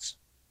prophets.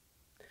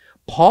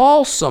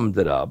 Paul summed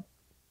it up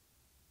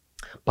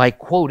by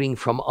quoting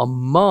from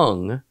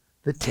among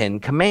the 10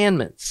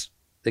 Commandments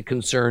that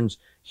concerns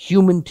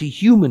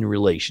human-to-human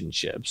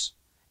relationships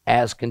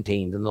as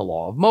contained in the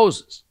law of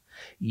Moses.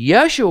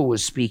 Yeshua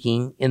was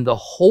speaking in the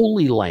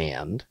Holy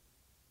Land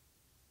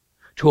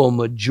to a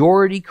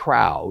majority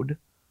crowd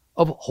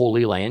of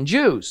Holy Land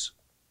Jews.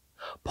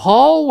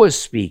 Paul was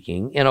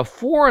speaking in a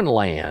foreign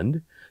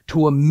land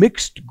to a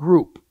mixed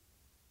group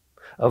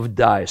of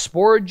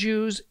diaspora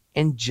Jews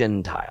and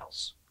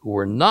Gentiles who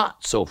were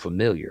not so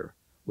familiar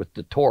with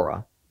the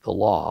Torah, the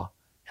law,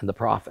 and the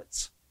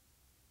prophets.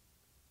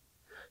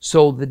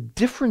 So the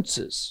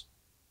differences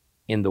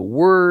in the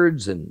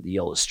words and the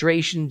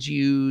illustrations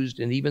used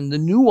and even the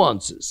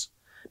nuances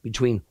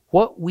between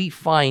what we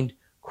find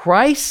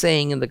Christ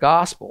saying in the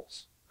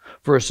Gospels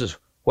versus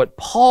what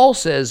Paul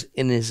says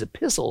in his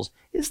epistles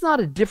is not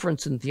a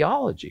difference in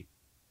theology.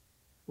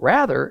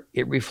 Rather,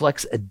 it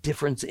reflects a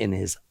difference in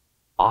his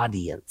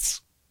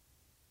audience.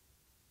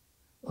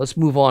 Let's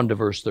move on to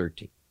verse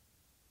 13.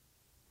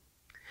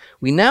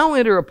 We now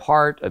enter a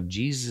part of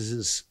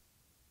Jesus'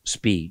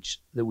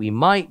 speech that we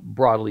might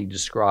broadly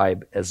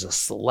describe as a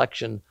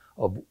selection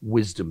of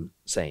wisdom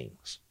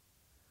sayings.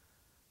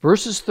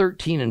 Verses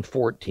 13 and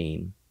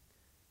 14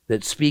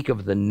 that speak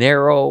of the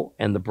narrow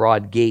and the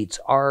broad gates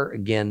are,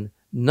 again,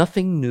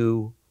 nothing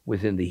new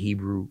within the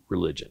Hebrew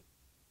religion.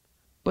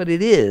 But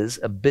it is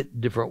a bit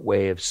different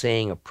way of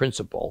saying a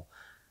principle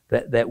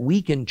that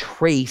we can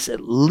trace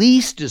at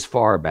least as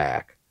far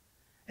back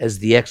as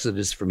the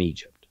Exodus from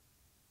Egypt.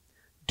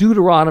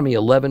 Deuteronomy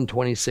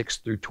 11:26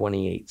 through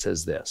 28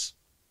 says this: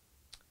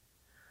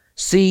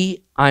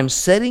 "See, I'm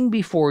setting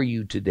before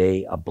you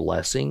today a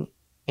blessing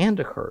and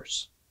a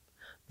curse.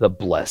 The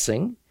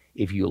blessing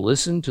If you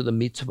listen to the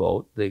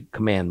mitzvot, the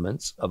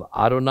commandments of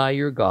Adonai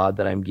your God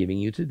that I'm giving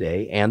you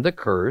today, and the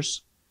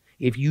curse,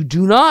 if you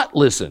do not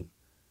listen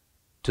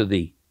to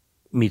the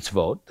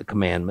mitzvot, the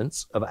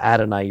commandments of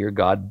Adonai your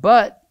God,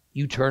 but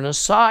you turn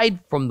aside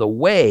from the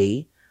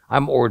way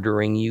I'm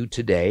ordering you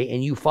today,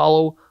 and you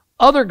follow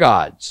other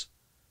gods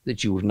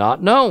that you have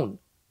not known.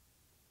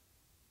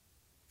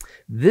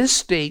 This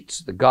states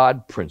the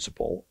God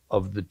principle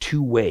of the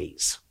two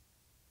ways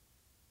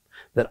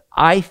that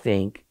I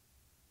think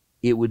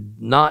it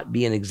would not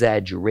be an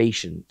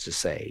exaggeration to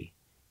say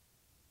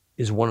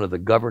is one of the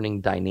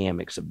governing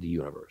dynamics of the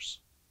universe.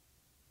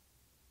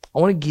 I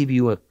want to give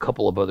you a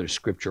couple of other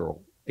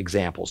scriptural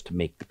examples to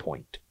make the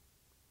point.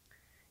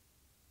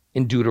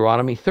 In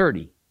Deuteronomy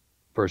 30,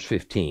 verse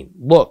 15,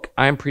 look,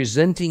 I'm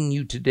presenting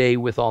you today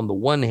with, on the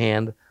one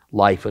hand,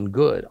 life and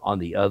good, on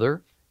the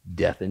other,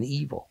 death and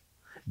evil.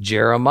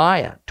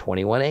 Jeremiah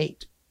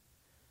 21:8.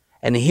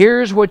 And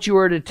here's what you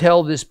are to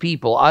tell this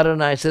people.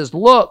 Adonai says,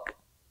 look,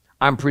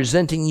 I'm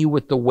presenting you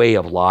with the way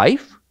of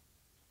life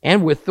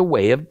and with the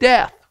way of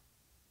death.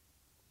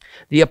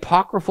 The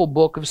apocryphal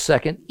book of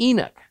 2nd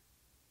Enoch,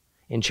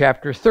 in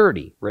chapter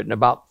 30, written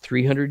about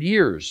 300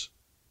 years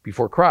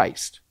before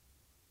Christ,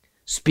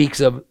 speaks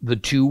of the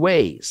two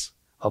ways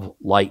of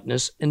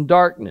lightness and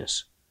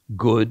darkness,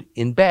 good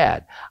and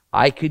bad.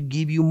 I could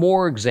give you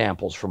more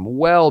examples from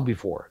well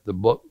before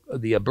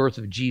the birth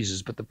of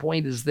Jesus, but the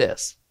point is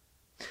this.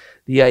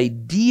 The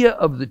idea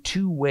of the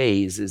two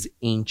ways is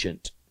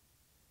ancient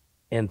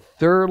and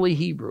thoroughly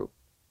Hebrew,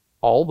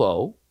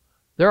 although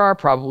there are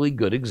probably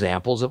good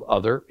examples of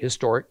other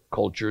historic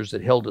cultures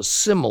that held a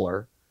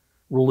similar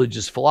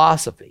religious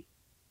philosophy.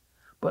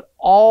 But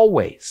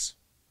always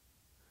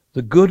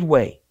the good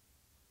way,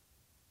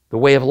 the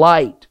way of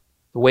light,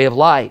 the way of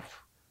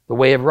life, the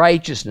way of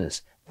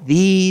righteousness,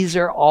 these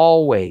are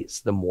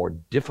always the more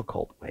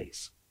difficult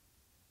ways.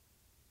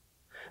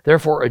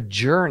 Therefore, a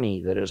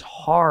journey that is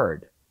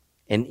hard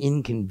and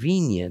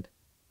inconvenient,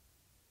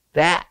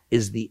 that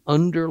is the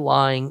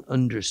underlying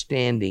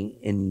understanding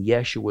in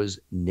Yeshua's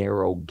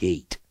narrow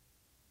gate.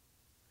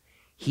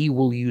 He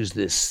will use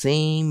this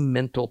same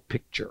mental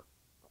picture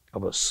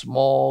of a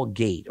small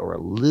gate or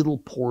a little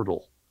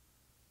portal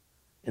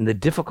and the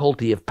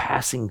difficulty of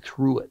passing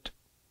through it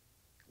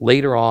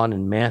later on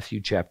in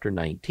Matthew chapter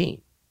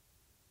 19.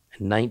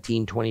 In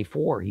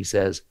 19:24, he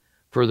says,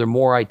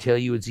 furthermore, I tell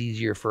you, it's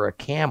easier for a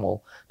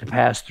camel to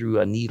pass through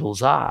a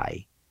needle's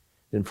eye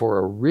than for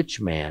a rich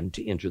man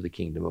to enter the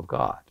kingdom of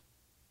God.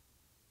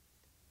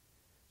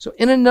 So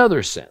in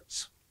another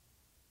sense,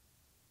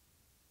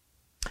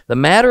 the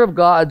matter of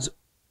God's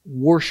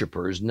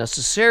worshipers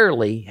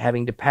necessarily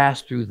having to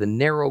pass through the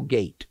narrow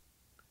gate,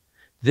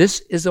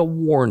 this is a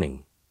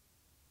warning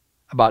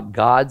about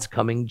God's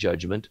coming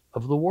judgment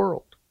of the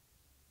world.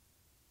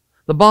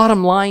 The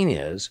bottom line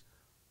is,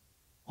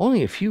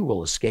 only a few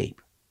will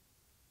escape,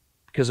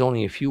 because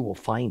only a few will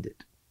find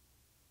it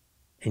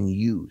and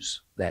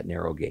use that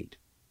narrow gate.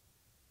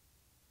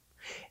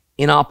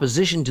 In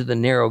opposition to the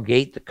narrow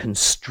gate, the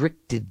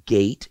constricted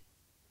gate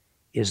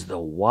is the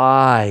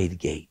wide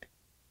gate,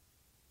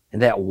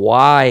 and that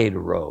wide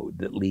road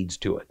that leads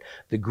to it.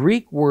 The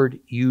Greek word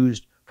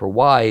used for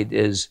wide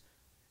is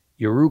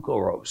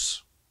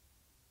eurukoros.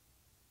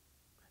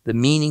 The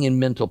meaning and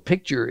mental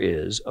picture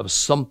is of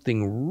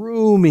something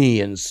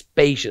roomy and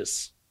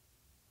spacious.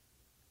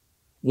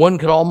 One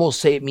could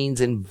almost say it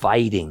means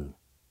inviting.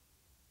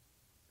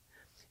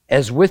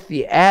 As with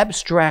the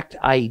abstract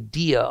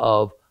idea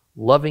of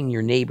loving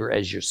your neighbor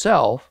as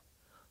yourself,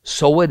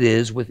 so it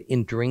is with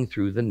entering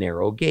through the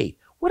narrow gate.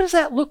 What does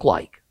that look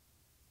like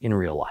in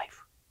real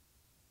life?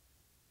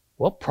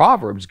 Well,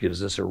 Proverbs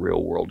gives us a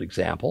real-world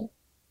example.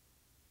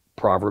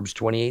 Proverbs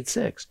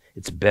 28:6.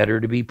 It's better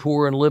to be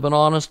poor and live an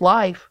honest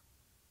life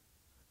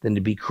than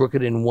to be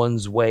crooked in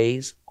one's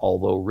ways,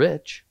 although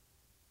rich.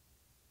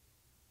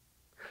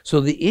 So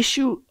the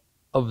issue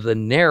of the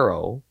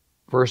narrow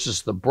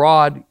versus the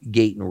broad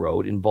gate and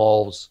road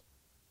involves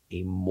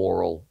a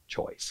moral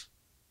choice.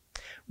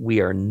 We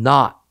are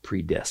not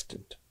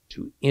predestined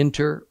to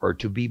enter or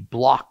to be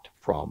blocked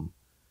from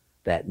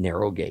that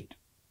narrow gate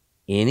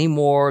any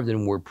more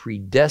than we're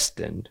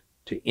predestined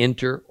to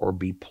enter or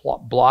be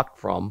blocked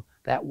from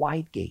that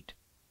wide gate.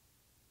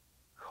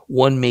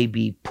 One may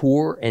be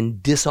poor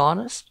and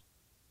dishonest,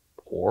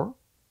 or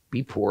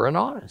be poor and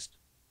honest.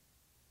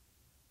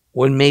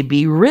 One may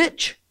be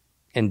rich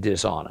and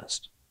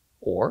dishonest,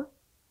 or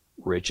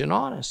rich and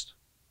honest.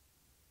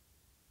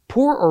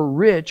 Poor or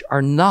rich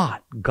are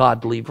not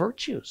godly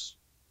virtues,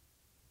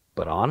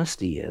 but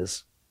honesty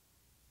is.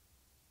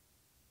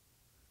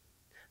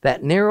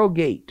 That narrow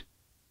gate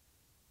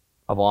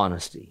of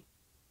honesty,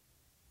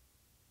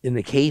 in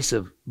the case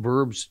of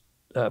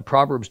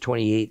Proverbs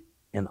 28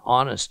 and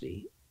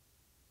honesty,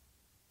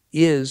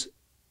 is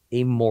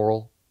a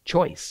moral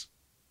choice.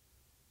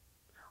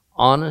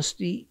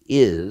 Honesty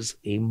is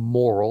a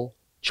moral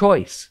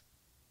choice.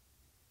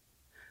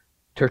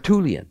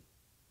 Tertullian,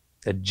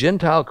 a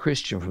Gentile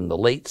Christian from the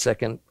late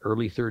 2nd,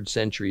 early 3rd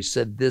century,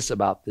 said this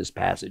about this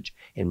passage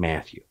in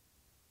Matthew.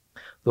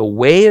 The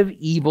way of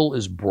evil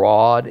is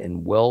broad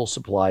and well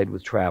supplied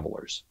with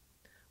travelers.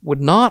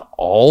 Would not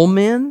all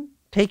men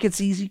take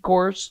its easy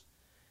course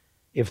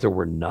if there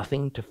were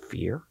nothing to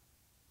fear?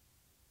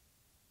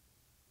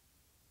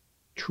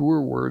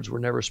 Truer words were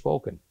never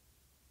spoken.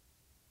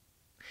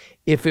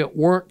 If it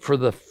weren't for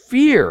the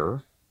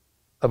fear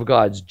of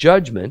God's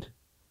judgment,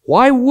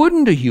 why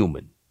wouldn't a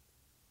human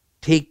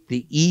take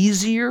the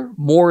easier,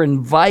 more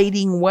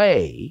inviting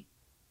way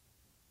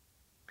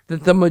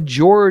that the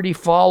majority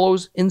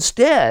follows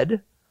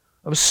instead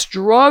of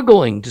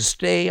struggling to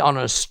stay on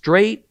a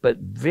straight but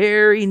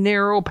very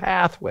narrow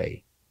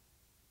pathway,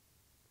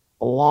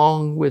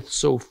 along with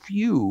so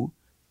few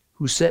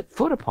who set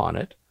foot upon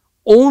it,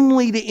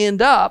 only to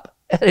end up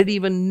at an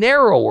even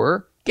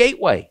narrower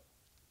gateway?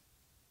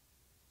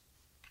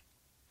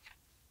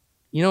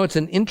 You know, it's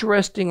an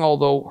interesting,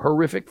 although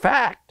horrific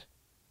fact,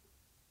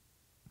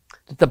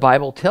 that the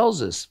Bible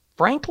tells us,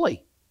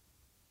 frankly,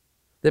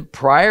 that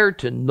prior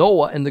to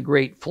Noah and the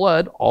great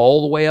flood,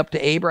 all the way up to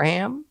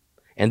Abraham,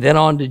 and then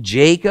on to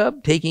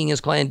Jacob taking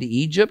his clan to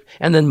Egypt,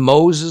 and then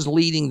Moses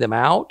leading them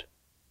out,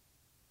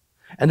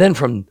 and then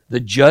from the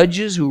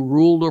judges who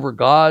ruled over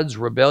God's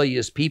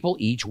rebellious people,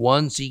 each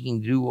one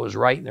seeking to do what was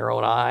right in their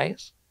own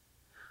eyes,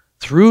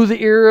 through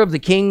the era of the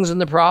kings and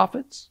the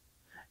prophets,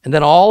 and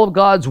then all of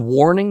God's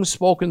warnings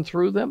spoken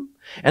through them,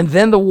 and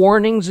then the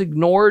warnings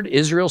ignored,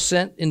 Israel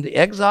sent into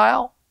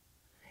exile,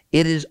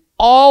 it is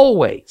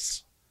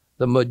always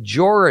the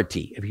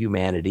majority of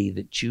humanity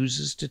that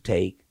chooses to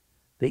take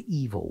the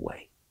evil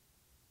way.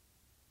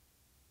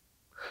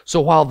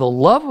 So while the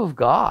love of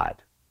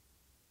God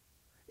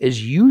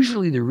is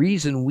usually the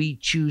reason we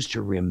choose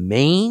to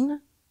remain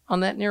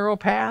on that narrow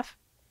path,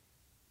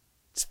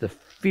 it's the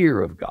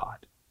fear of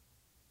God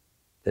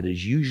that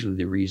is usually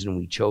the reason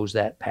we chose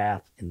that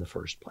path in the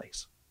first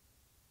place.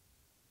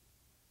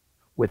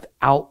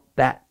 Without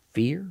that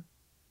fear,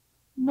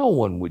 no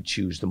one would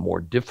choose the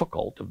more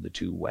difficult of the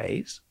two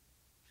ways.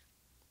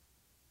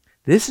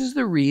 This is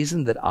the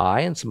reason that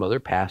I and some other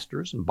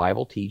pastors and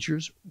Bible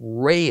teachers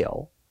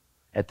rail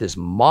at this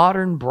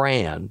modern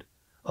brand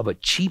of a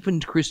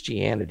cheapened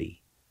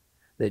Christianity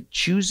that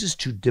chooses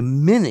to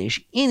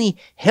diminish any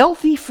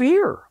healthy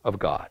fear of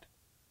God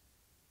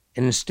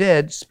and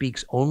instead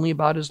speaks only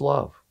about his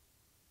love.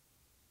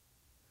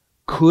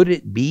 Could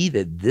it be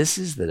that this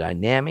is the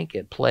dynamic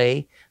at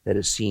play that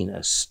has seen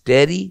a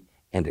steady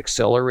and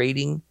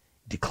accelerating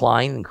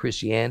decline in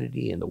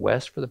Christianity in the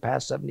West for the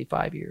past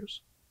 75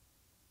 years?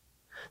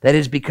 That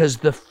is because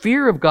the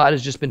fear of God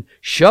has just been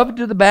shoved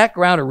to the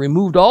background or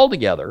removed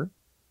altogether.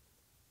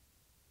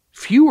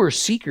 Fewer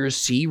seekers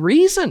see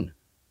reason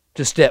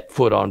to step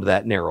foot onto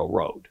that narrow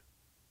road.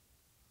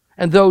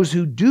 And those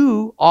who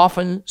do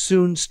often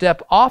soon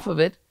step off of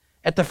it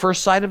at the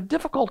first sight of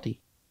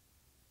difficulty.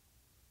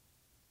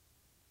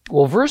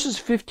 Well, verses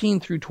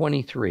 15 through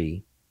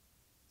 23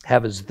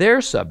 have as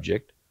their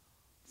subject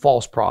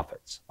false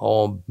prophets.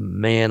 Oh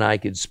man, I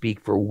could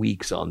speak for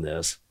weeks on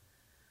this,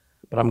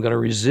 but I'm going to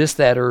resist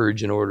that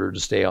urge in order to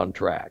stay on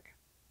track.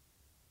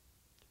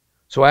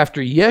 So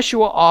after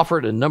Yeshua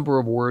offered a number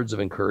of words of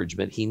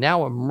encouragement, he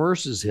now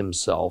immerses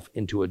himself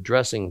into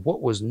addressing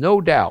what was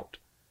no doubt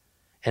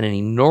an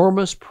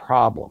enormous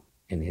problem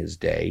in his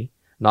day,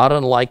 not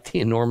unlike the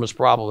enormous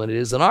problem it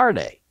is in our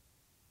day.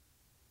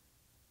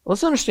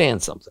 Let's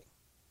understand something.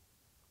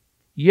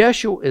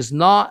 Yeshua is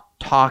not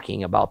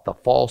talking about the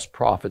false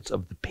prophets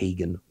of the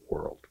pagan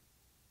world.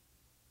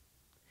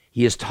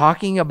 He is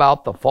talking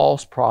about the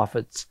false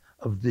prophets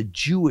of the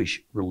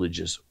Jewish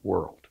religious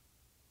world.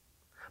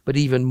 But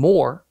even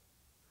more,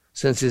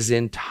 since his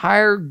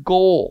entire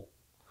goal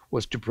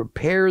was to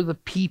prepare the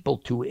people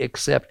to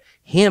accept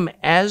him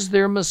as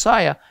their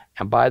Messiah,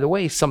 and by the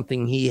way,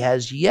 something he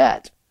has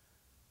yet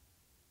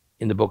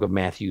in the book of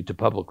Matthew to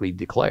publicly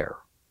declare,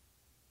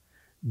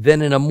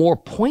 then in a more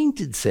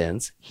pointed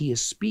sense, he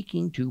is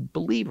speaking to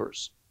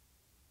believers.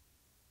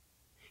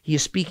 He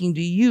is speaking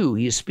to you.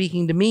 He is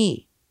speaking to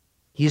me.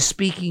 He is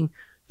speaking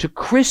to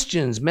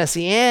Christians,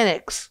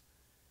 Messianics,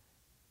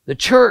 the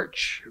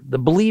church, the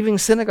believing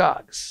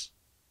synagogues,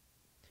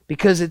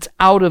 because it's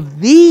out of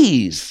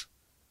these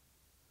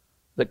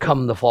that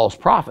come the false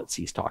prophets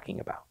he's talking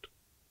about.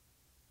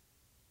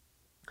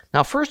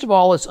 Now, first of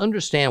all, let's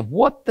understand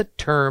what the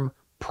term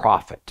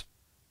prophet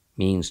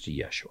means to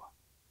Yeshua.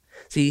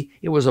 See,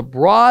 it was a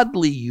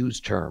broadly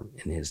used term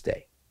in his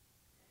day.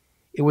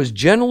 It was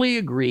generally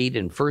agreed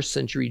in first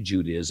century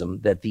Judaism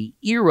that the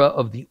era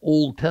of the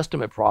Old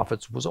Testament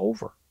prophets was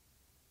over,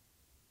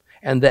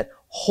 and that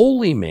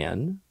holy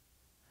men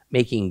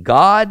making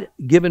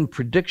God-given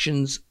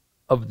predictions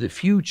of the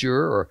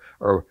future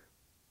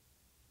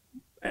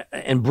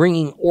and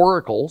bringing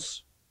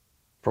oracles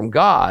from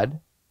God,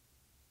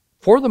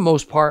 for the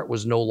most part,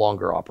 was no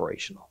longer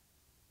operational.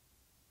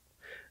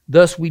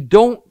 Thus, we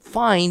don't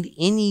find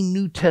any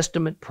New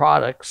Testament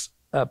prophets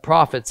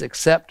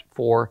except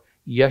for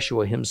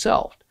Yeshua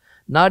himself.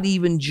 Not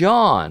even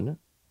John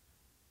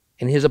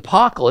in his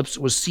apocalypse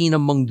was seen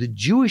among the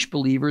Jewish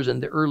believers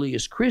and the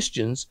earliest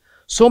Christians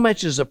so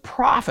much as a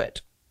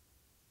prophet.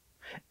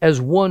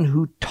 as one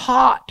who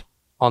taught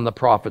on the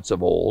prophets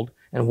of old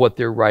and what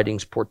their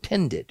writings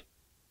portended.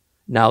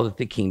 Now that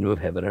the kingdom of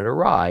heaven had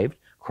arrived,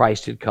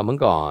 Christ had come and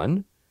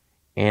gone,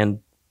 and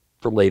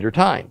for later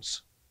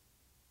times.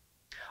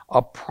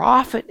 A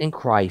prophet in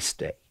Christ's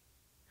day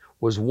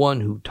was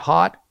one who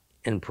taught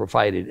and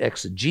provided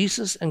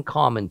exegesis and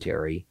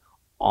commentary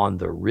on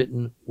the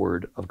written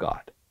word of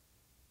God.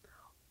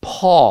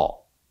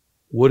 Paul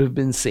would have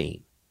been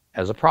seen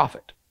as a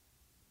prophet.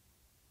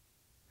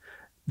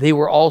 They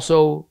were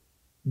also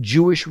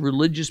Jewish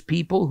religious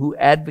people who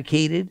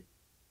advocated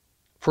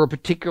for a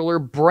particular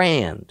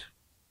brand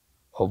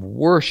of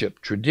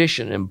worship,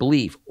 tradition, and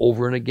belief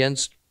over and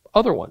against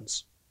other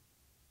ones.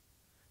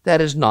 That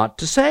is not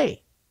to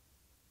say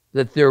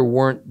that there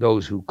weren't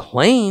those who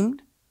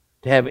claimed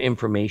to have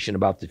information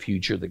about the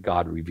future that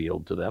God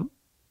revealed to them,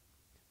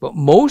 but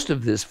most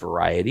of this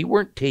variety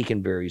weren't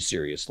taken very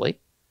seriously.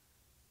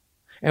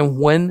 And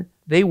when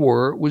they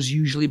were, it was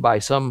usually by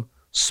some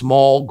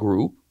small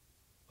group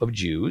of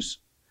Jews.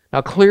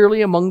 Now,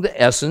 clearly among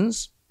the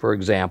Essenes, for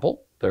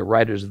example, the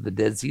writers of the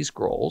Dead Sea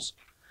Scrolls,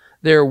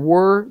 there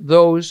were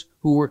those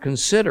who were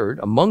considered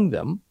among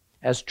them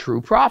as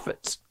true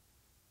prophets.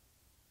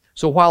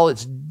 So while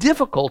it's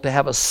difficult to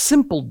have a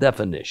simple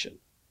definition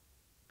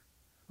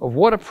of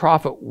what a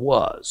prophet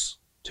was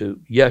to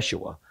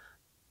Yeshua,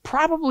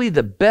 probably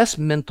the best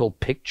mental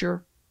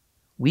picture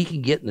we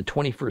can get in the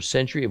 21st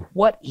century of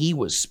what he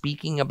was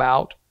speaking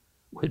about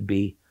would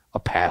be a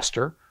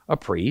pastor, a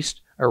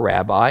priest, a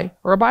rabbi,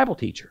 or a Bible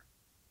teacher.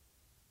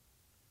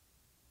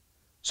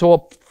 So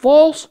a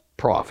false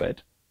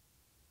prophet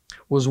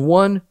was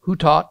one who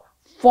taught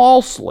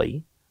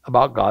falsely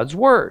about God's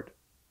word,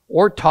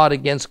 or taught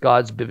against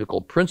God's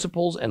biblical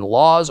principles and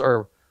laws,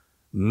 or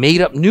made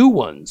up new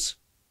ones.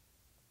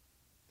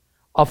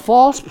 A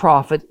false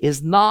prophet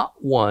is not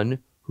one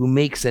who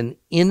makes an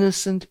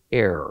innocent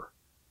error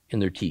in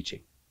their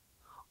teaching.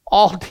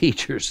 All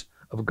teachers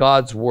of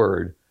God's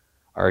word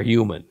are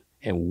human,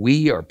 and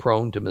we are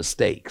prone to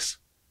mistakes.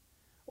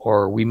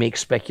 Or we make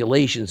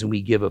speculations and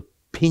we give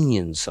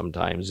opinions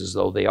sometimes as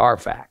though they are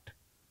fact.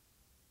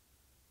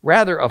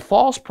 Rather, a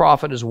false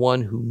prophet is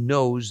one who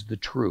knows the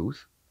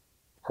truth,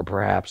 or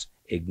perhaps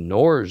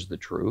ignores the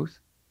truth,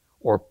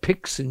 or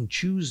picks and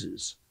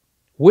chooses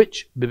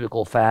which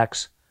biblical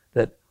facts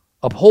that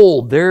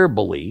uphold their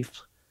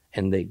belief,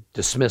 and they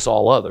dismiss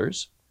all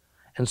others,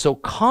 and so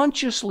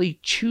consciously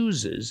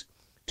chooses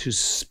to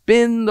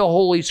spin the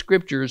Holy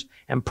Scriptures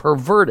and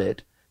pervert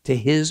it to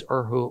his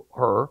or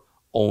her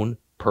own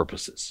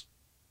purposes.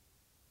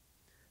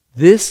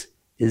 This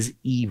is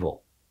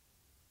evil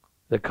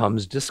that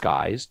comes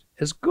disguised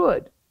as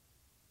good.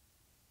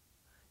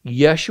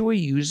 Yeshua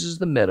uses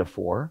the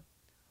metaphor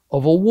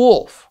of a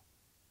wolf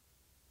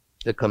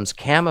that comes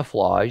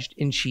camouflaged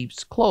in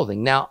sheep's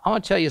clothing. Now, I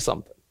want to tell you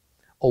something.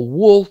 A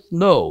wolf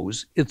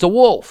knows it's a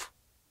wolf.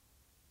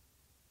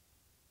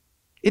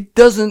 It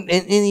doesn't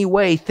in any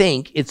way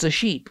think it's a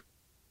sheep.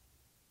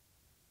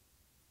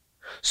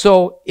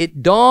 So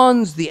it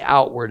dons the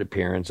outward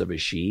appearance of a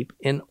sheep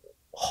in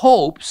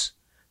hopes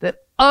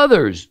that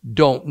others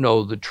don't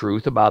know the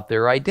truth about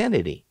their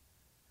identity.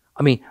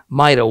 I mean,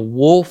 might a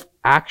wolf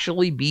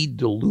actually be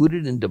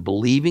deluded into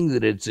believing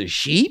that it's a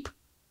sheep?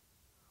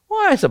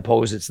 Well, I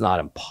suppose it's not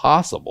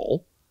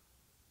impossible.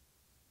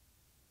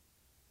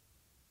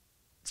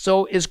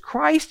 So is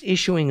Christ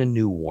issuing a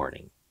new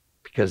warning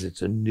because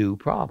it's a new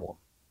problem?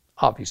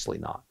 Obviously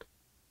not.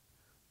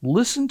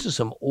 Listen to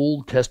some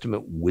Old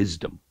Testament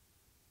wisdom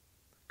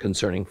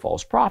concerning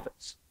false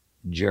prophets.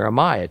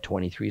 Jeremiah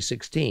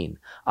 23:16.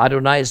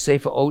 Adonai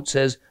Sefaot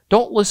says,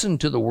 "Don't listen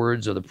to the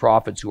words of the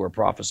prophets who are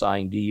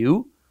prophesying to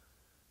you.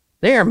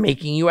 They are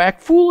making you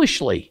act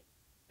foolishly.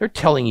 They're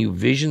telling you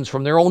visions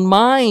from their own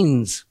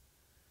minds,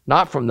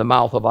 not from the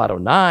mouth of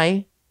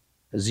Adonai."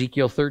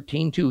 Ezekiel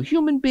 13:2.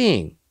 Human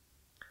being,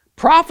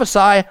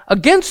 prophesy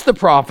against the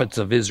prophets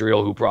of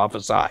Israel who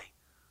prophesy.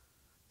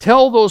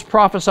 Tell those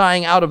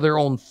prophesying out of their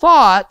own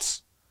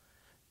thoughts,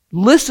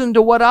 listen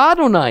to what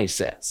Adonai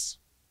says.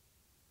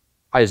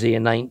 Isaiah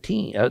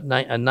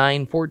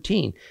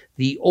 9:14.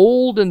 The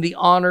old and the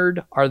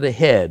honored are the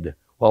head,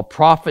 while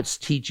prophets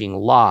teaching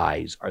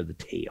lies are the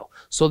tail.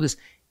 So this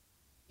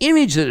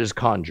image that is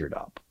conjured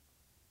up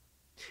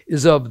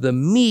is of the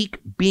meek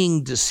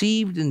being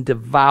deceived and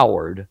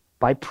devoured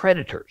by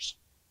predators.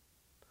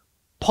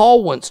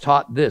 Paul once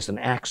taught this in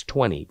Acts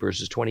 20,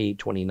 verses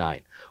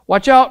 28-29.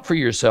 Watch out for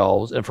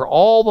yourselves and for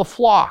all the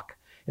flock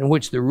in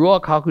which the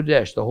Ruach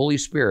HaKodesh, the Holy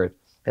Spirit,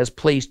 has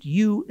placed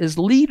you as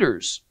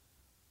leaders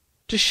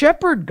to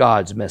shepherd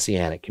God's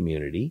messianic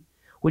community,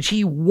 which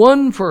he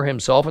won for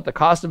himself at the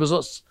cost of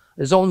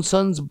his own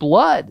son's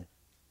blood.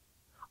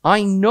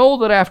 I know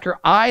that after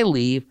I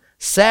leave,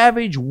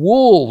 savage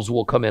wolves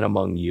will come in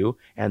among you,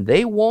 and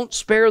they won't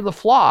spare the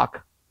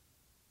flock.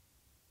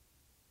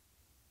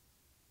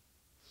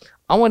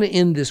 I want to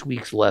end this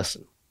week's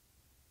lesson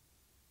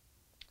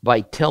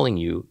by telling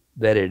you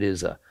that it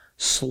is a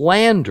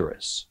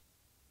slanderous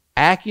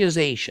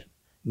accusation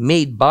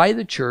made by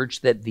the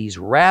church that these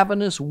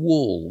ravenous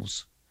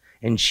wolves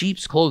and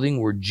sheep's clothing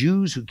were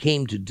Jews who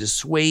came to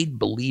dissuade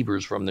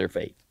believers from their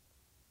faith.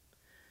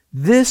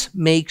 This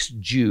makes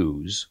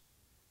Jews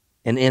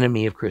an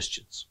enemy of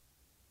Christians.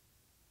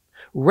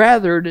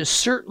 Rather, it is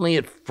certainly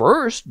at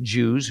first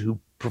Jews who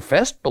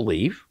professed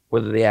belief,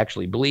 whether they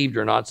actually believed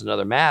or not is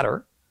another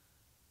matter,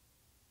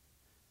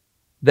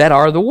 that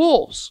are the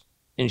wolves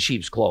in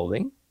sheep's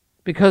clothing,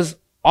 because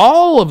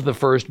all of the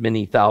first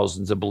many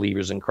thousands of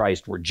believers in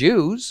Christ were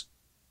Jews.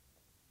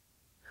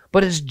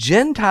 But as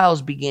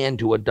Gentiles began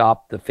to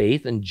adopt the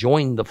faith and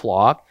join the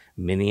flock,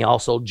 many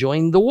also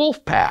joined the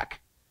wolf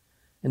pack,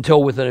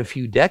 until within a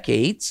few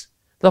decades,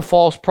 the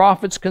false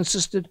prophets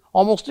consisted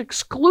almost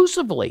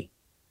exclusively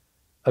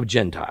of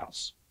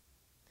Gentiles.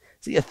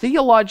 See, a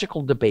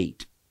theological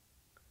debate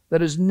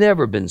that has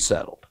never been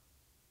settled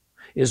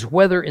is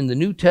whether in the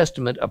New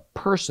Testament a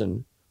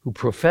person who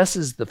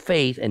professes the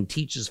faith and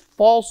teaches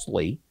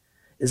falsely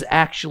is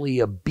actually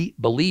a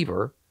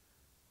believer,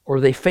 or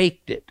they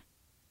faked it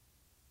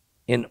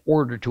in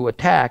order to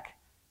attack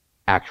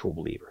actual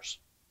believers.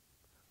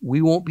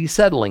 We won't be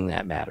settling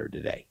that matter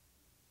today.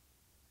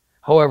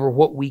 However,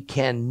 what we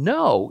can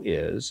know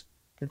is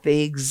that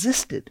they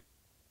existed,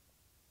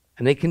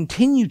 and they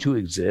continue to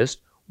exist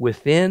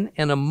within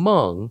and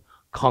among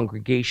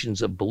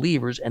congregations of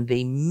believers, and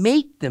they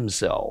make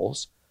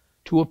themselves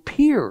to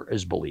appear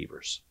as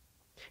believers.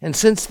 And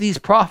since these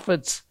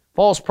prophets,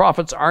 false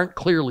prophets, aren't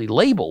clearly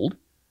labeled,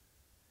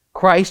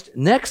 Christ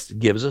next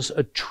gives us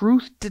a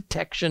truth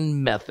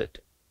detection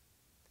method,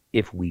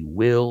 if we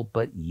will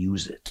but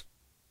use it.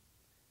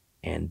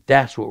 And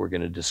that's what we're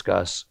going to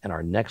discuss in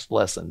our next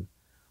lesson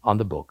on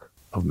the book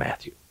of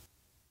Matthew.